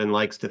sensitive and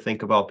likes to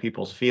think about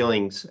people's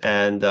feelings.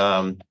 And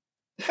so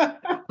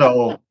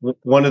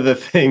one of the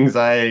things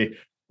I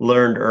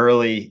learned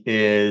early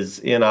is,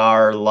 in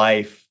our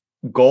life,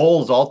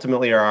 goals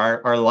ultimately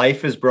are our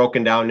life is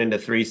broken down into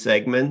three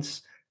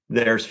segments.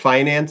 There's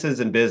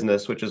finances and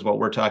business, which is what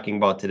we're talking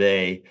about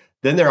today.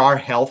 Then there are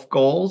health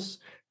goals.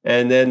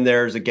 And then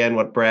there's, again,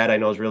 what Brad I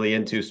know is really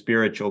into,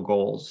 spiritual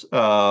goals.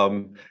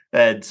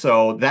 And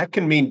so that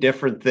can mean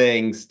different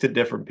things to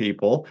different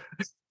people.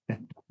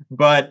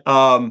 But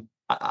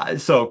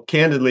so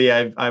candidly,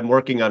 I'm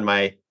working on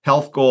my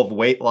health goal of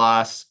weight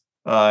loss.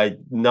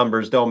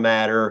 Numbers don't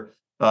matter.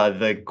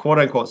 The quote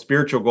unquote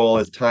spiritual goal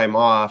is time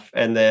off.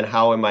 And then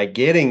how am I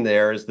getting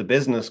there is the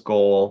business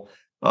goal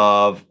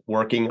of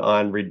working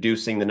on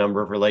reducing the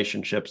number of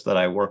relationships that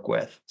I work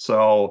with.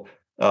 So,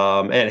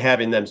 and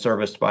having them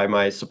serviced by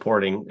my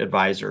supporting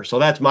advisor. So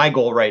that's my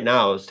goal right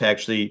now, is to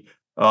actually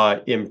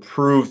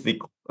improve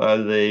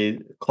the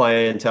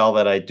clientele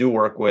that I do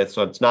work with.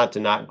 So it's not to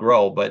not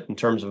grow, but in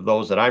terms of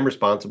those that I'm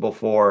responsible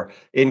for,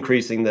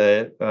 increasing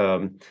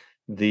the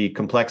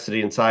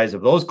complexity and size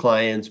of those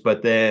clients,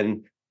 but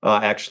then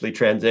actually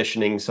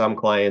transitioning some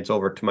clients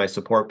over to my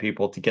support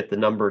people to get the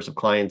numbers of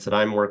clients that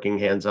I'm working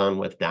hands-on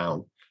with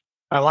down.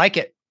 I like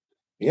it.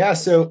 Yeah.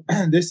 So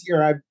this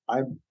year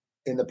I'm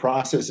in the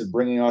process of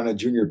bringing on a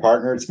junior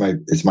partner.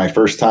 It's my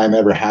first time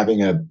ever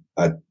having a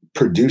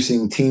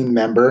producing team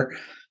member.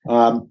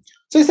 So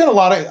I set a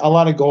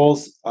lot of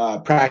goals,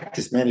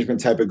 practice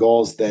management type of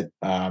goals that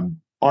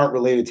aren't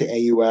related to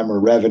AUM or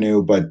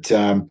revenue. But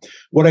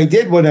what I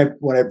did when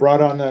I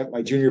brought on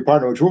my junior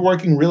partner, which we're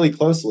working really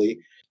closely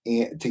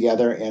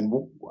together, and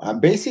I'm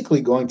basically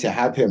going to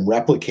have him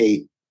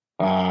replicate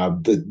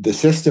the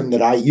system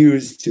that I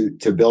use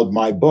to build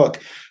my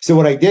book. So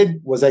what I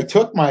did was I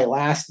took my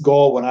last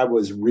goal when I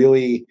was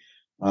really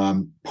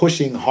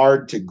pushing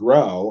hard to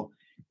grow,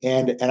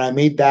 And I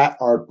made that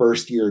our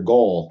first year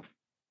goal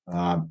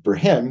for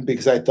him,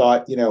 because I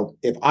thought,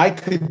 if I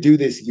could do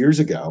this years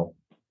ago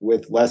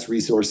with less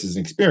resources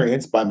and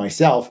experience by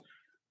myself,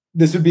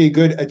 this would be a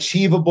good,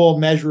 achievable,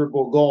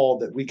 measurable goal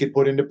that we could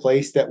put into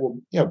place that will,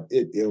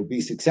 it'll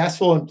be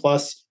successful, and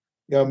plus,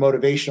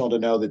 motivational to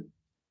know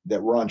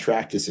that we're on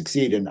track to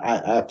succeed. And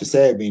I have to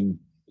say,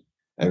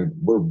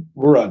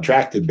 we're on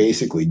track to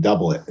basically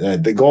double it.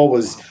 The goal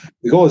was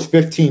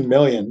 15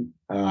 million.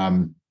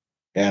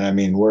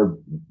 And we're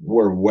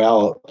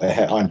well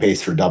ahead, on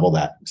pace for double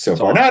that so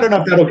far. Now, I don't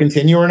know if that'll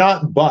continue or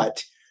not,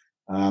 but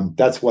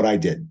that's what I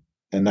did.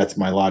 And that's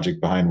my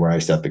logic behind where I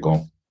set the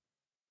goal.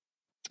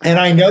 And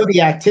I know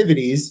the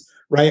activities,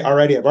 right,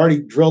 already. I've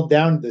already drilled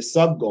down the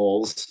sub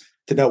goals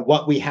to know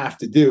what we have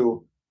to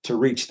do to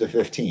reach the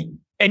 15.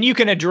 And you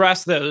can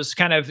address those,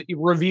 kind of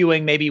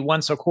reviewing maybe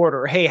once a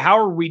quarter. Hey, how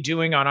are we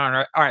doing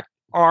on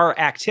our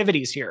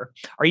activities here?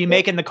 Are you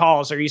making the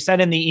calls? Are you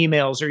sending the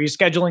emails? Are you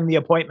scheduling the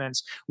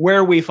appointments? Where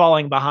are we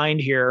falling behind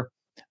here?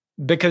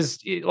 Because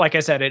like I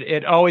said,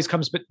 it always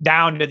comes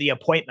down to the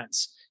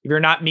appointments. If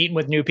you're not meeting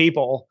with new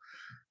people,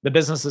 the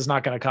business is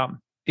not going to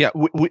come. Yeah.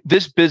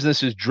 This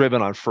business is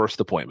driven on first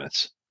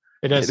appointments.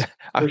 It is.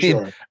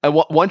 Sure.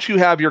 Once you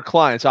have your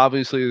clients,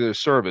 obviously there's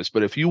service,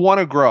 but if you want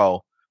to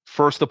grow,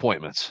 first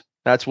appointments,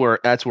 that's where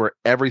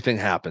everything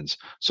happens.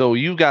 So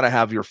you got to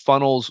have your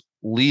funnels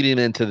leading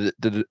into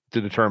to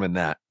determine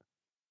that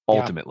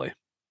ultimately.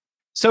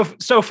 Yeah.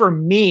 So for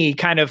me,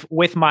 kind of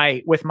with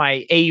my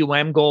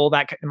AUM goal,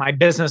 that my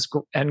business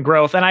and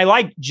growth, and I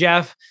like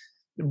Jeff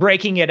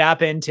breaking it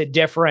up into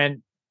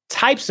different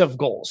types of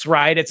goals,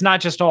 right? It's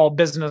not just all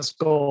business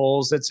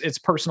goals. It's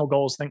personal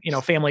goals,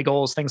 family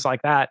goals, things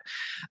like that.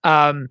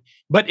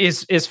 But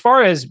as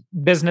far as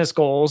business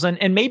goals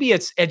and maybe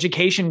it's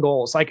education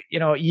goals, like,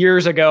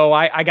 years ago,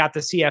 I got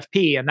the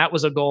CFP, and that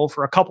was a goal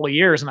for a couple of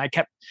years, and I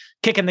kept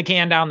kicking the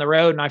can down the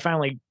road, and I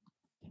finally,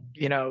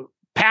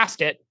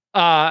 passed it.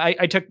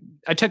 I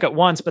took it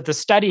once, but the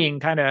studying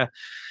kind of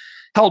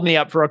held me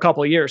up for a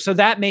couple of years. So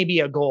that may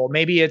be a goal.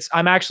 Maybe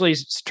I'm actually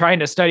trying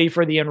to study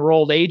for the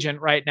enrolled agent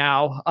right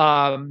now,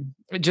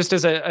 just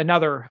as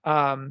another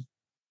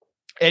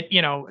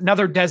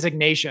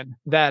designation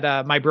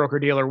that my broker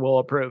dealer will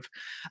approve.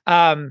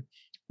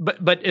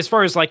 But as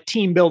far as like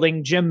team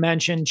building, Jim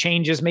mentioned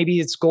changes.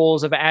 Maybe it's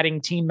goals of adding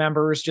team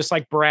members, just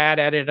like Brad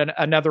added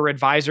another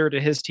advisor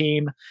to his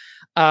team.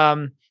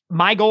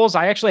 My goals,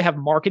 I actually have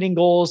marketing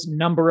goals,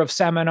 number of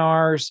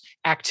seminars,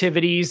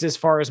 activities as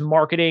far as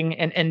marketing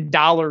and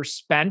dollars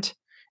spent.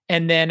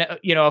 And then,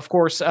 of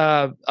course,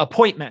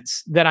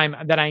 appointments that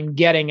I'm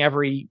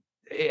getting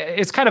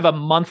it's kind of a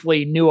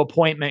monthly new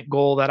appointment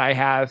goal that I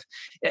have.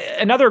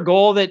 Another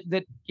goal that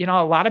a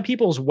lot of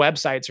people's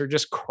websites are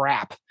just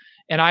crap.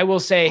 And I will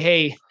say,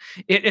 hey,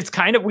 it's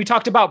kind of, we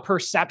talked about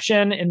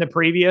perception in the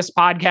previous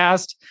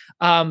podcast.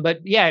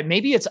 But yeah,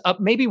 maybe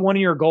maybe one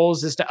of your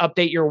goals is to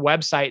update your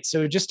website.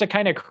 So just to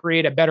kind of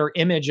create a better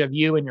image of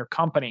you and your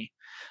company.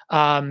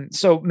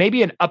 So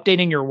maybe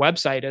updating your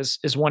website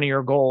is one of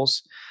your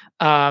goals.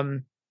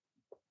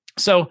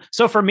 So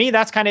for me,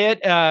 that's kind of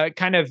it,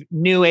 kind of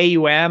new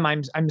AUM.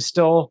 I'm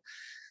still,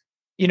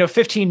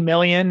 15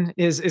 million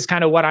is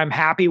kind of what I'm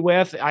happy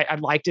with. I'd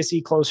like to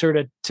see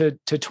closer to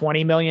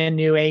 20 million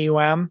new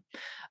AUM.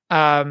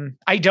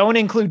 I don't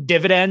include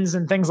dividends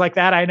and things like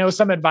that. I know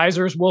some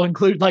advisors will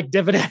include like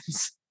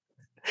dividends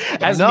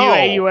as new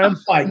AUM.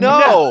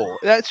 No,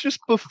 that's just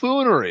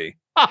buffoonery.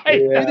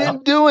 You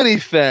didn't do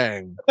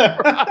anything.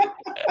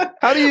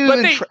 How do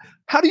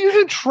you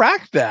even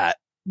track that?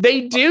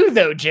 They do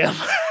though, Jim.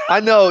 I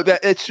know that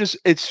it's just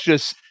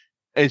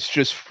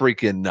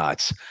freaking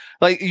nuts.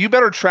 Like, you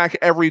better track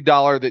every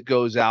dollar that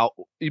goes out.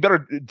 You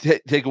better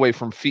take away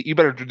from fee. You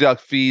better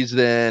deduct fees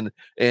then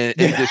and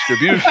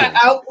distribution.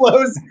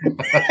 Outflows.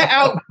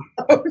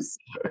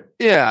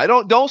 Yeah,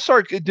 don't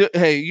start.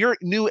 Hey, you're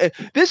new.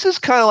 This is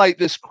kind of like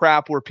this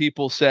crap where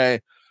people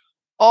say,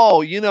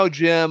 "Oh,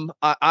 Jim,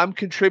 I'm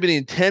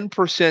contributing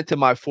 10% to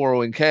my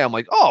 401k." I'm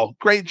like, "Oh,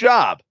 great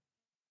job."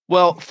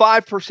 Well,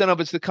 5%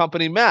 of it's the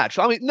company match.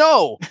 I mean,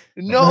 no.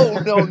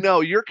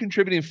 You're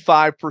contributing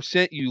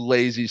 5%, you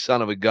lazy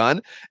son of a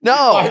gun.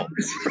 No.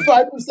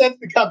 5%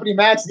 the company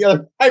match. The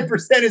other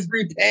 5% is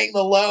repaying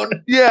the loan.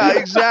 Yeah,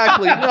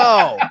 exactly.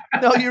 No,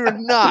 you're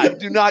not.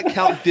 Do not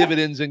count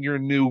dividends in your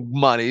new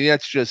money.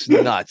 That's just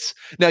nuts.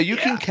 Now you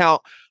can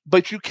count,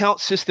 but you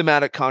count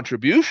systematic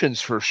contributions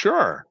for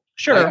sure.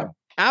 Sure.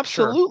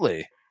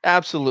 Absolutely.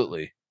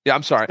 Absolutely. Yeah,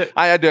 I'm sorry.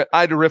 I had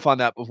to riff on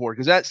that before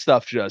because that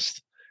stuff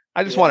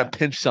I just want to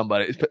pinch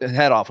somebody's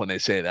head off when they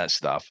say that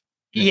stuff.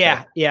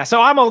 Yeah. So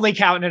I'm only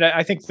counting it.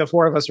 I think the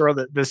four of us are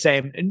the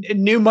same.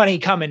 New money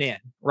coming in,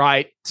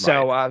 right?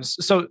 So,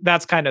 so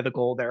that's kind of the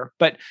goal there.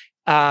 But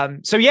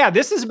so yeah,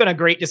 this has been a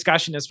great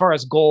discussion as far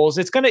as goals.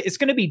 It's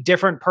gonna be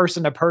different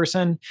person to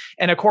person,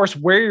 and of course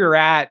where you're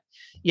at,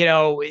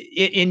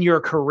 in your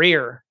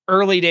career,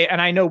 early day.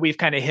 And I know we've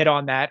kind of hit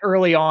on that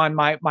early on.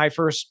 My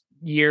first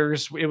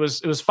years, it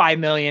was 5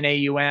 million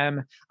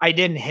AUM. I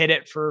didn't hit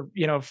it for,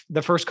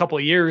 the first couple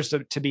of years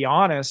to be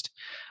honest.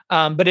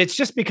 But it's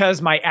just because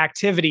my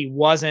activity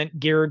wasn't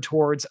geared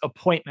towards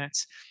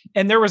appointments.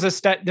 And there was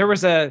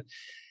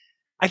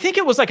I think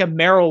it was like a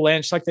Merrill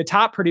Lynch, like the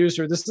top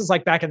producer. This is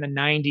like back in the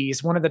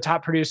 90s, one of the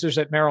top producers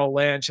at Merrill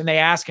Lynch. And they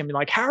asked him,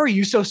 like, how are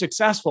you so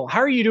successful?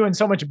 How are you doing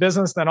so much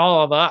business than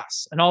all of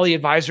us? And all the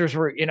advisors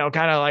were,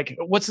 kind of like,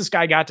 what's this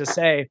guy got to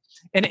say?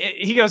 And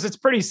he goes, it's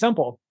pretty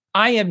simple.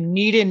 I am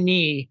knee to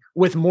knee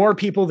with more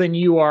people than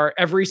you are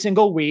every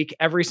single week,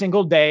 every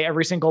single day,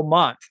 every single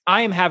month.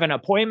 I am having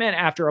appointment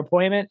after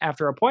appointment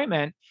after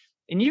appointment,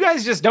 and you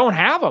guys just don't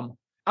have them.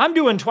 I'm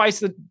doing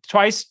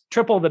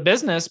triple the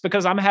business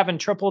because I'm having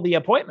triple the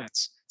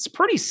appointments. It's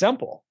pretty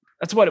simple.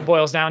 That's what it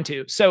boils down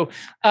to. So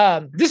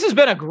this has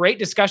been a great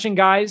discussion,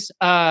 guys.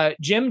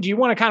 Jim, do you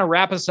want to kind of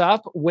wrap us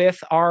up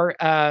with our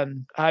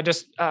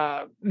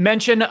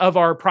mention of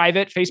our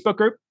private Facebook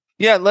group?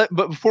 Yeah, but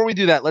before we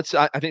do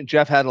that, I think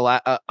Jeff had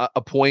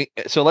a point.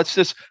 So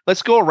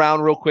let's go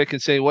around real quick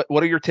and say what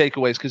are your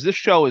takeaways? Because this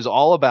show is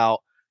all about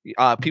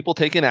people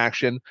taking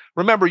action.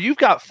 Remember, you've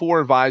got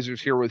 4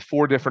 advisors here with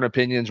 4 different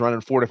opinions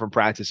running 4 different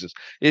practices.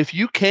 If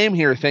you came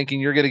here thinking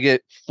you're going to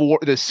get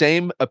the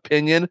same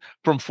opinion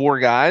from 4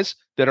 guys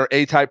that are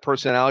A-type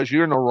personalities,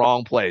 you're in the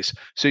wrong place.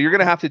 So you're going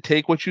to have to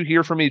take what you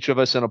hear from each of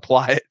us and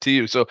apply it to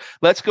you. So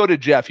let's go to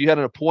Jeff. You had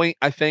a point,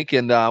 I think,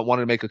 and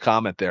wanted to make a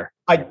comment there.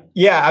 I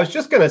was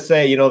just going to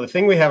say, the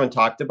thing we haven't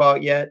talked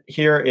about yet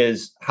here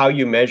is how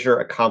you measure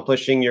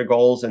accomplishing your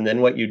goals and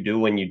then what you do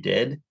when you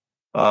did.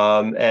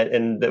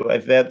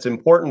 If that's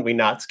important, we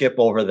not skip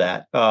over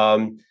that.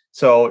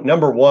 So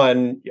number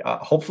one,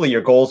 hopefully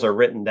your goals are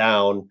written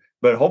down,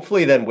 but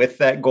hopefully then with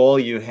that goal,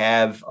 you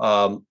have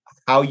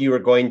how you are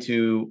going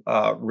to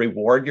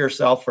reward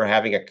yourself for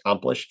having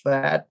accomplished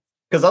that.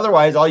 Because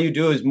otherwise, all you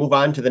do is move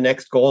on to the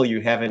next goal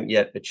you haven't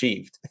yet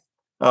achieved.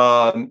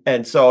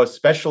 And so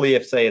especially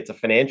if, say, it's a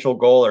financial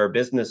goal or a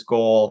business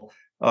goal,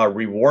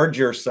 reward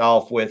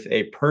yourself with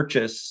a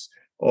purchase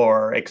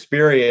or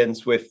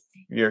experience with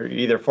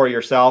either for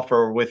yourself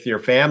or with your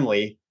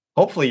family,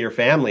 hopefully your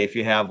family, if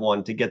you have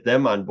one, to get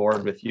them on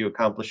board with you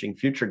accomplishing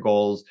future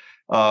goals.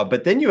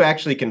 But then you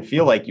actually can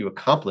feel like you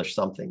accomplished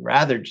something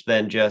rather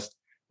than just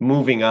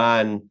moving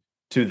on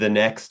to the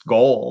next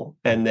goal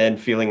and then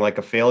feeling like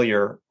a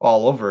failure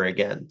all over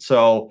again.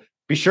 So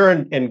be sure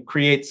and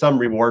create some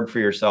reward for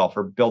yourself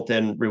or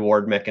built-in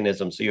reward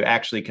mechanism so you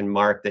actually can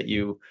mark that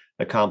you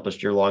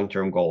accomplished your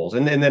long-term goals.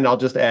 And then I'll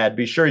just add,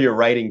 be sure you're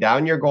writing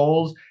down your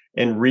goals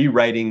and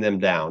rewriting them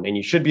down. And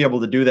you should be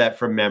able to do that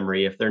from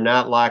memory. If they're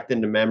not locked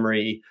into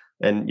memory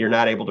and you're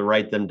not able to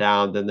write them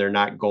down, then they're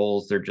not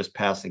goals, they're just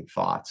passing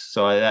thoughts.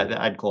 So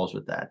I'd close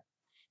with that.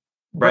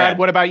 Brad,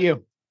 what about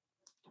you?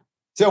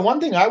 So one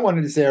thing I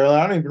wanted to say earlier,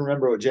 I don't even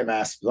remember what Jim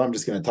asked, but I'm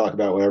just going to talk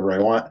about whatever I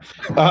want.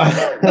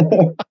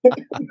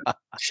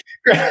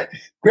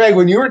 Greg,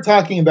 when you were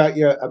talking about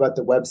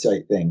the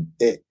website thing,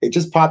 it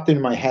just popped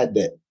into my head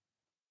that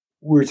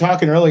we were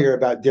talking earlier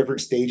about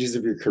different stages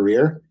of your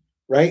career,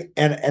 right?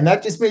 And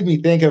that just made me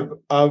think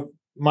of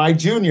my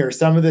junior,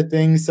 some of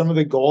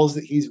the goals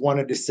that he's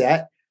wanted to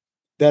set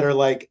that are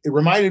like, it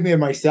reminded me of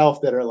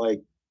myself that are like,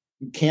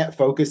 you can't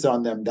focus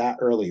on them that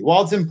early.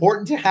 While it's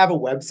important to have a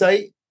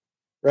website,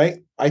 right?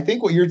 I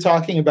think what you're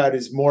talking about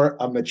is more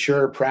a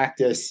mature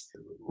practice,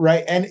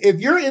 right? And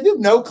if you have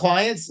no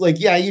clients, like,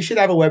 yeah, you should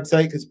have a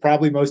website because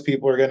probably most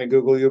people are going to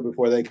Google you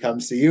before they come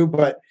see you.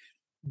 But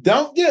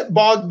don't get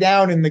bogged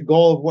down in the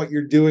goal of what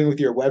you're doing with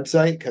your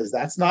website because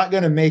that's not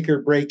going to make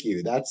or break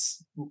you.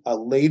 That's a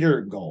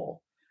later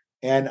goal.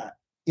 And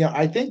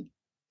I think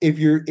if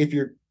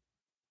you're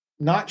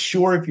not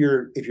sure if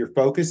you're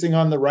focusing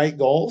on the right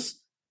goals,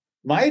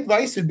 my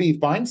advice would be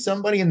find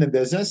somebody in the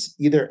business,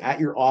 either at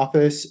your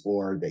office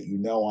or that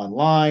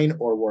online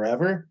or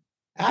wherever.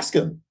 Ask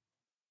them.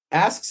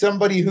 Ask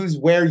somebody who's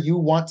where you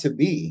want to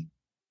be,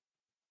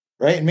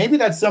 right? And maybe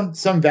that's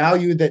some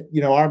value that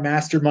our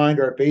mastermind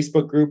or our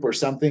Facebook group or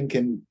something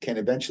can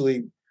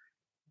eventually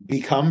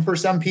become for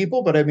some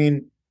people. But I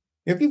mean,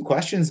 if you have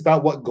questions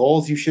about what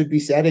goals you should be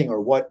setting or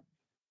what,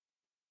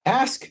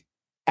 ask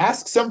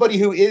somebody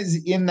who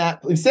is in that.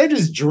 Instead of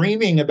just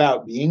dreaming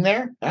about being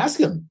there, ask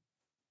them.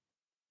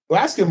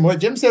 Ask them what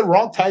Jim said. We're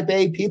all type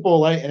A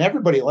people, and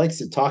everybody likes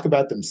to talk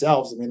about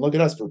themselves. I mean, look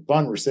at us for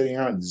fun. We're sitting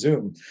here on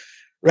Zoom,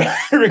 right?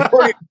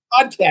 Recording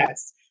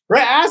podcasts,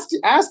 right?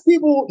 Ask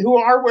people who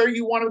are where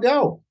you want to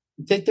go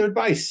and take their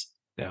advice.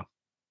 Yeah.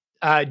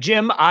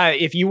 Jim,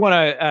 if you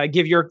want to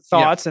give your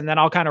thoughts, and then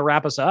I'll kind of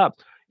wrap us up.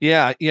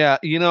 Yeah. I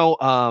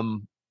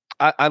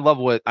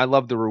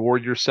love the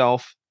reward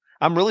yourself.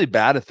 I'm really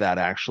bad at that,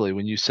 actually.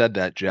 When you said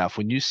that, Jeff,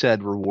 when you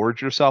said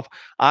reward yourself,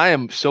 I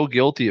am so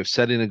guilty of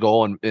setting a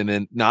goal and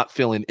then not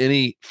feeling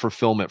any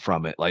fulfillment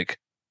from it. Like,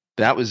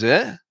 that was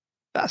it?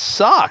 That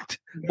sucked.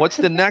 What's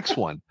the next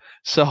one?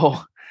 So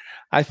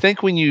I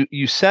think when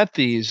you set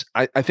these,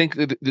 I think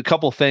the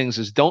couple of things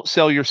is don't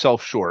sell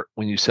yourself short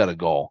when you set a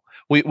goal.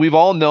 We've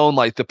all known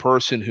like the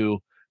person who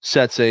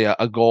sets a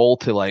goal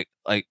to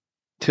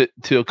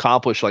to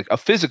accomplish like a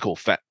physical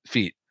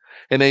feat.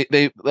 and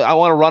I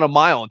want to run a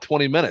mile in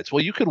 20 minutes.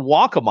 Well, you could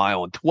walk a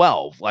mile in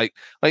 12. Like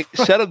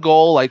set a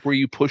goal like where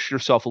you push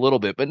yourself a little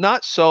bit, but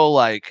not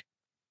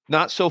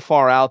so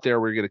far out there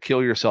where you're going to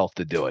kill yourself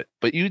to do it.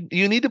 But you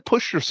need to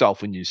push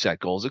yourself when you set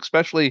goals,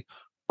 especially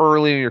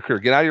early in your career.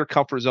 Get out of your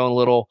comfort zone a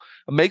little,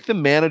 make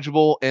them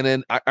manageable, and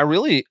then I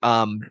really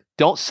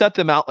don't set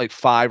them out like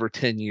 5 or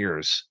 10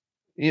 years.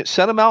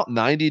 Set them out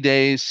 90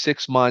 days,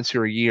 6 months,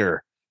 or a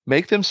year.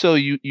 Make them so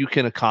you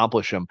can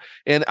accomplish them.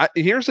 And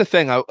here's the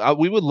thing: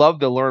 we would love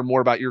to learn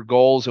more about your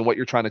goals and what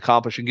you're trying to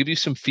accomplish, and give you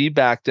some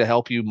feedback to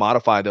help you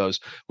modify those.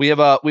 We have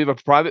a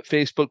private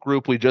Facebook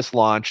group we just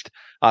launched.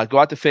 Go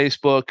out to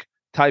Facebook,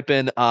 type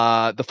in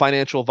the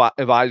Financial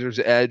Advisors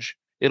Edge.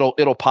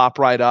 It'll pop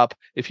right up.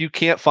 If you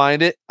can't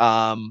find it,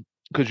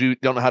 because you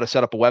don't know how to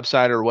set up a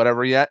website or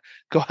whatever yet,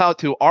 go out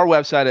to our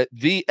website at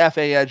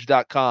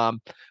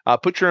thefaedge.com.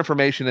 Put your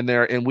information in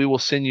there, and we will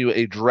send you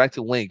a direct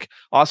link.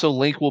 Also,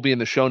 link will be in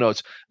the show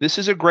notes. This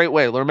is a great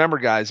way. Remember,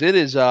 guys,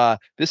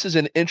 this is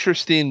an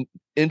interesting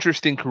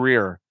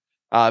career.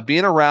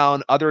 Being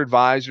around other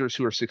advisors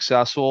who are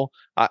successful,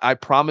 I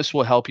promise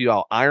will help you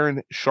out.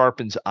 Iron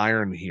sharpens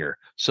iron here.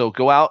 So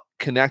go out,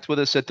 connect with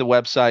us at the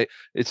website.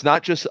 It's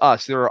not just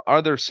us. There are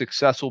other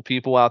successful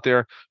people out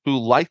there who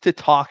like to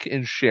talk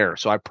and share.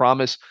 So I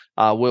promise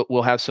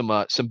we'll have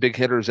some big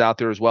hitters out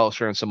there as well,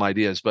 sharing some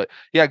ideas. But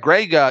yeah,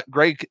 Greg,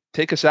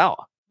 take us out.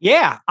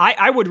 Yeah,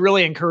 I would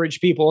really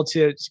encourage people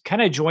to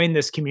kind of join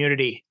this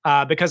community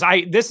because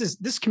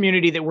this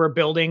community that we're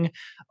building.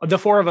 The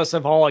four of us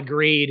have all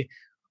agreed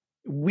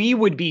we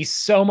would be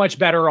so much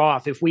better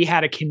off if we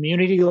had a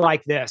community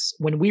like this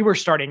when we were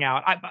starting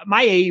out.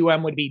 My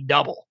AUM would be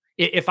double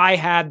if I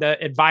had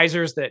the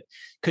advisors that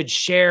could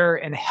share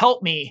and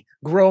help me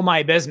grow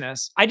my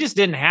business. I just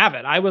didn't have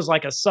it. I was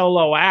like a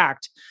solo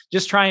act,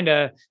 just trying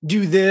to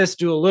do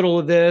a little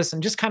of this,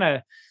 and just kind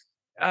of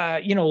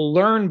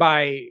learn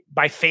by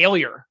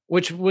failure,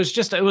 which was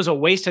it was a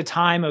waste of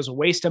time. It was a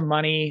waste of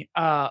money.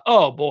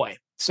 Oh boy.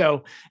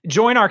 So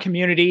join our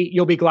community.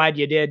 You'll be glad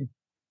you did.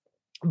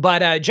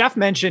 But Jeff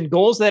mentioned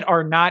goals that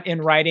are not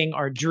in writing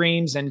are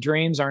dreams, and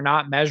dreams are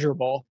not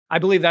measurable. I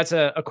believe that's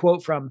a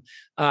quote from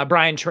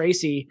Brian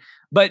Tracy.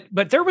 But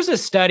there was a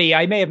study,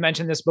 I may have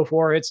mentioned this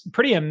before. It's a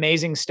pretty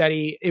amazing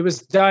study. It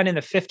was done in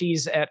the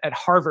 50s at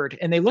Harvard,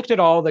 and they looked at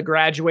all the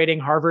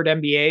graduating Harvard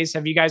MBAs.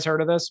 Have you guys heard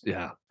of this?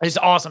 Yeah. It's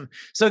awesome.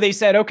 So they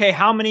said, okay,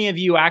 how many of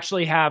you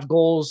actually have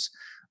goals?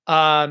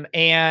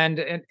 And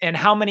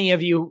how many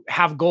of you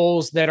have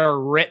goals that are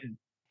written?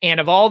 And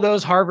of all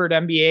those Harvard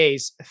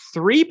MBAs,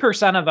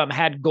 3% of them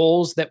had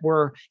goals that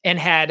were and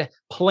had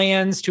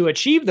plans to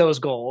achieve those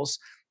goals.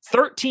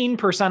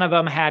 13% of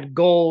them had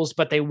goals,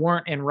 but they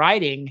weren't in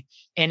writing.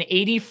 And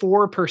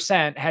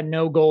 84% had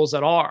no goals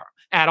at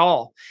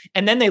all.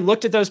 And then they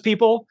looked at those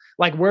people,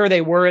 like where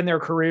they were in their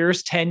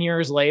careers 10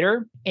 years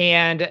later.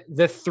 And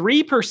the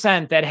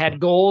 3% that had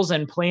goals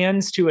and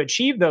plans to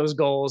achieve those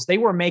goals, they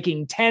were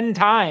making 10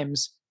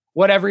 times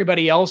what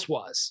everybody else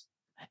was.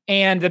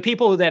 And the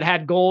people that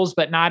had goals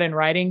but not in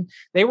writing,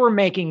 they were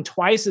making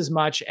twice as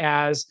much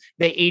as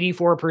the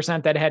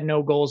 84% that had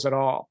no goals at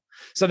all.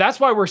 So that's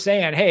why we're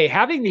saying, hey,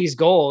 having these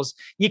goals,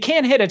 you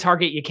can't hit a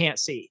target you can't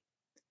see.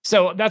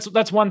 So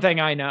that's one thing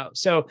I know.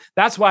 So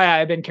that's why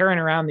I've been carrying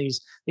around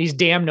these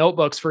damn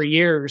notebooks for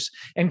years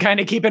and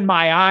kind of keeping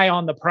my eye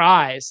on the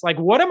prize. Like,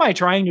 what am I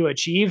trying to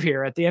achieve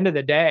here at the end of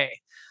the day?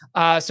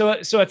 So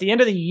at the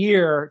end of the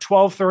year,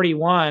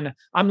 12/31,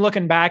 I'm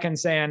looking back and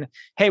saying,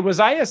 hey,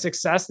 was I a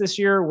success this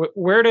year?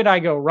 Where did I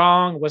go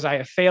wrong? Was I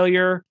a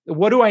failure?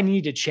 What do I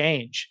need to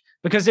change?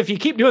 Because if you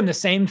keep doing the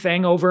same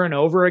thing over and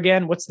over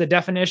again, what's the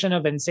definition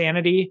of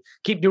insanity?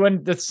 Keep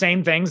doing the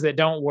same things that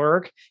don't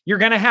work. You're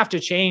going to have to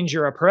change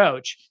your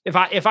approach. If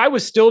I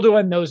was still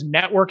doing those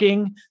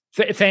networking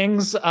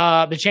things,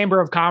 the Chamber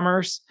of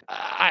Commerce,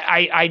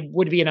 I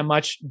would be in a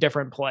much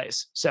different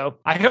place. So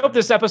I hope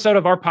this episode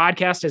of our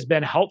podcast has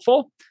been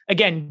helpful.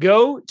 Again,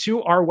 go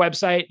to our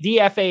website,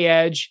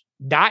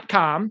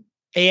 thefaedge.com,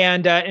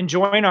 and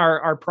join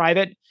our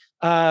private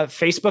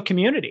Facebook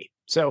community.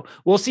 So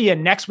we'll see you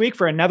next week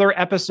for another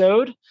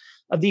episode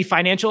of the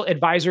Financial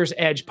Advisors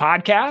Edge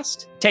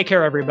podcast. Take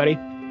care, everybody.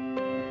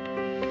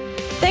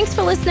 Thanks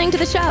for listening to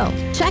the show.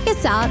 Check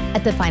us out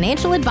at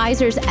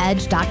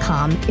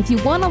thefinancialadvisorsedge.com if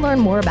you want to learn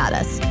more about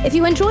us. If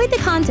you enjoyed the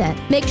content,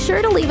 make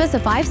sure to leave us a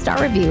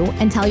 5-star review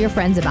and tell your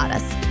friends about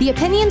us. The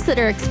opinions that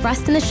are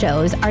expressed in the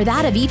shows are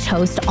that of each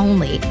host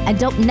only and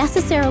don't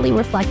necessarily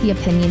reflect the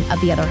opinion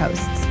of the other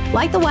hosts.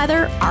 Like the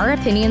weather, our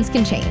opinions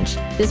can change.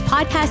 This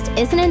podcast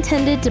isn't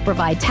intended to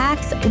provide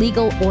tax,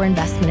 legal, or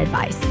investment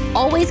advice.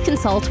 Always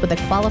consult with a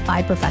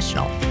qualified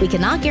professional. We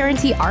cannot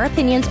guarantee our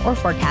opinions or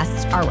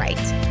forecasts are right.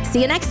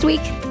 See you next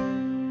week.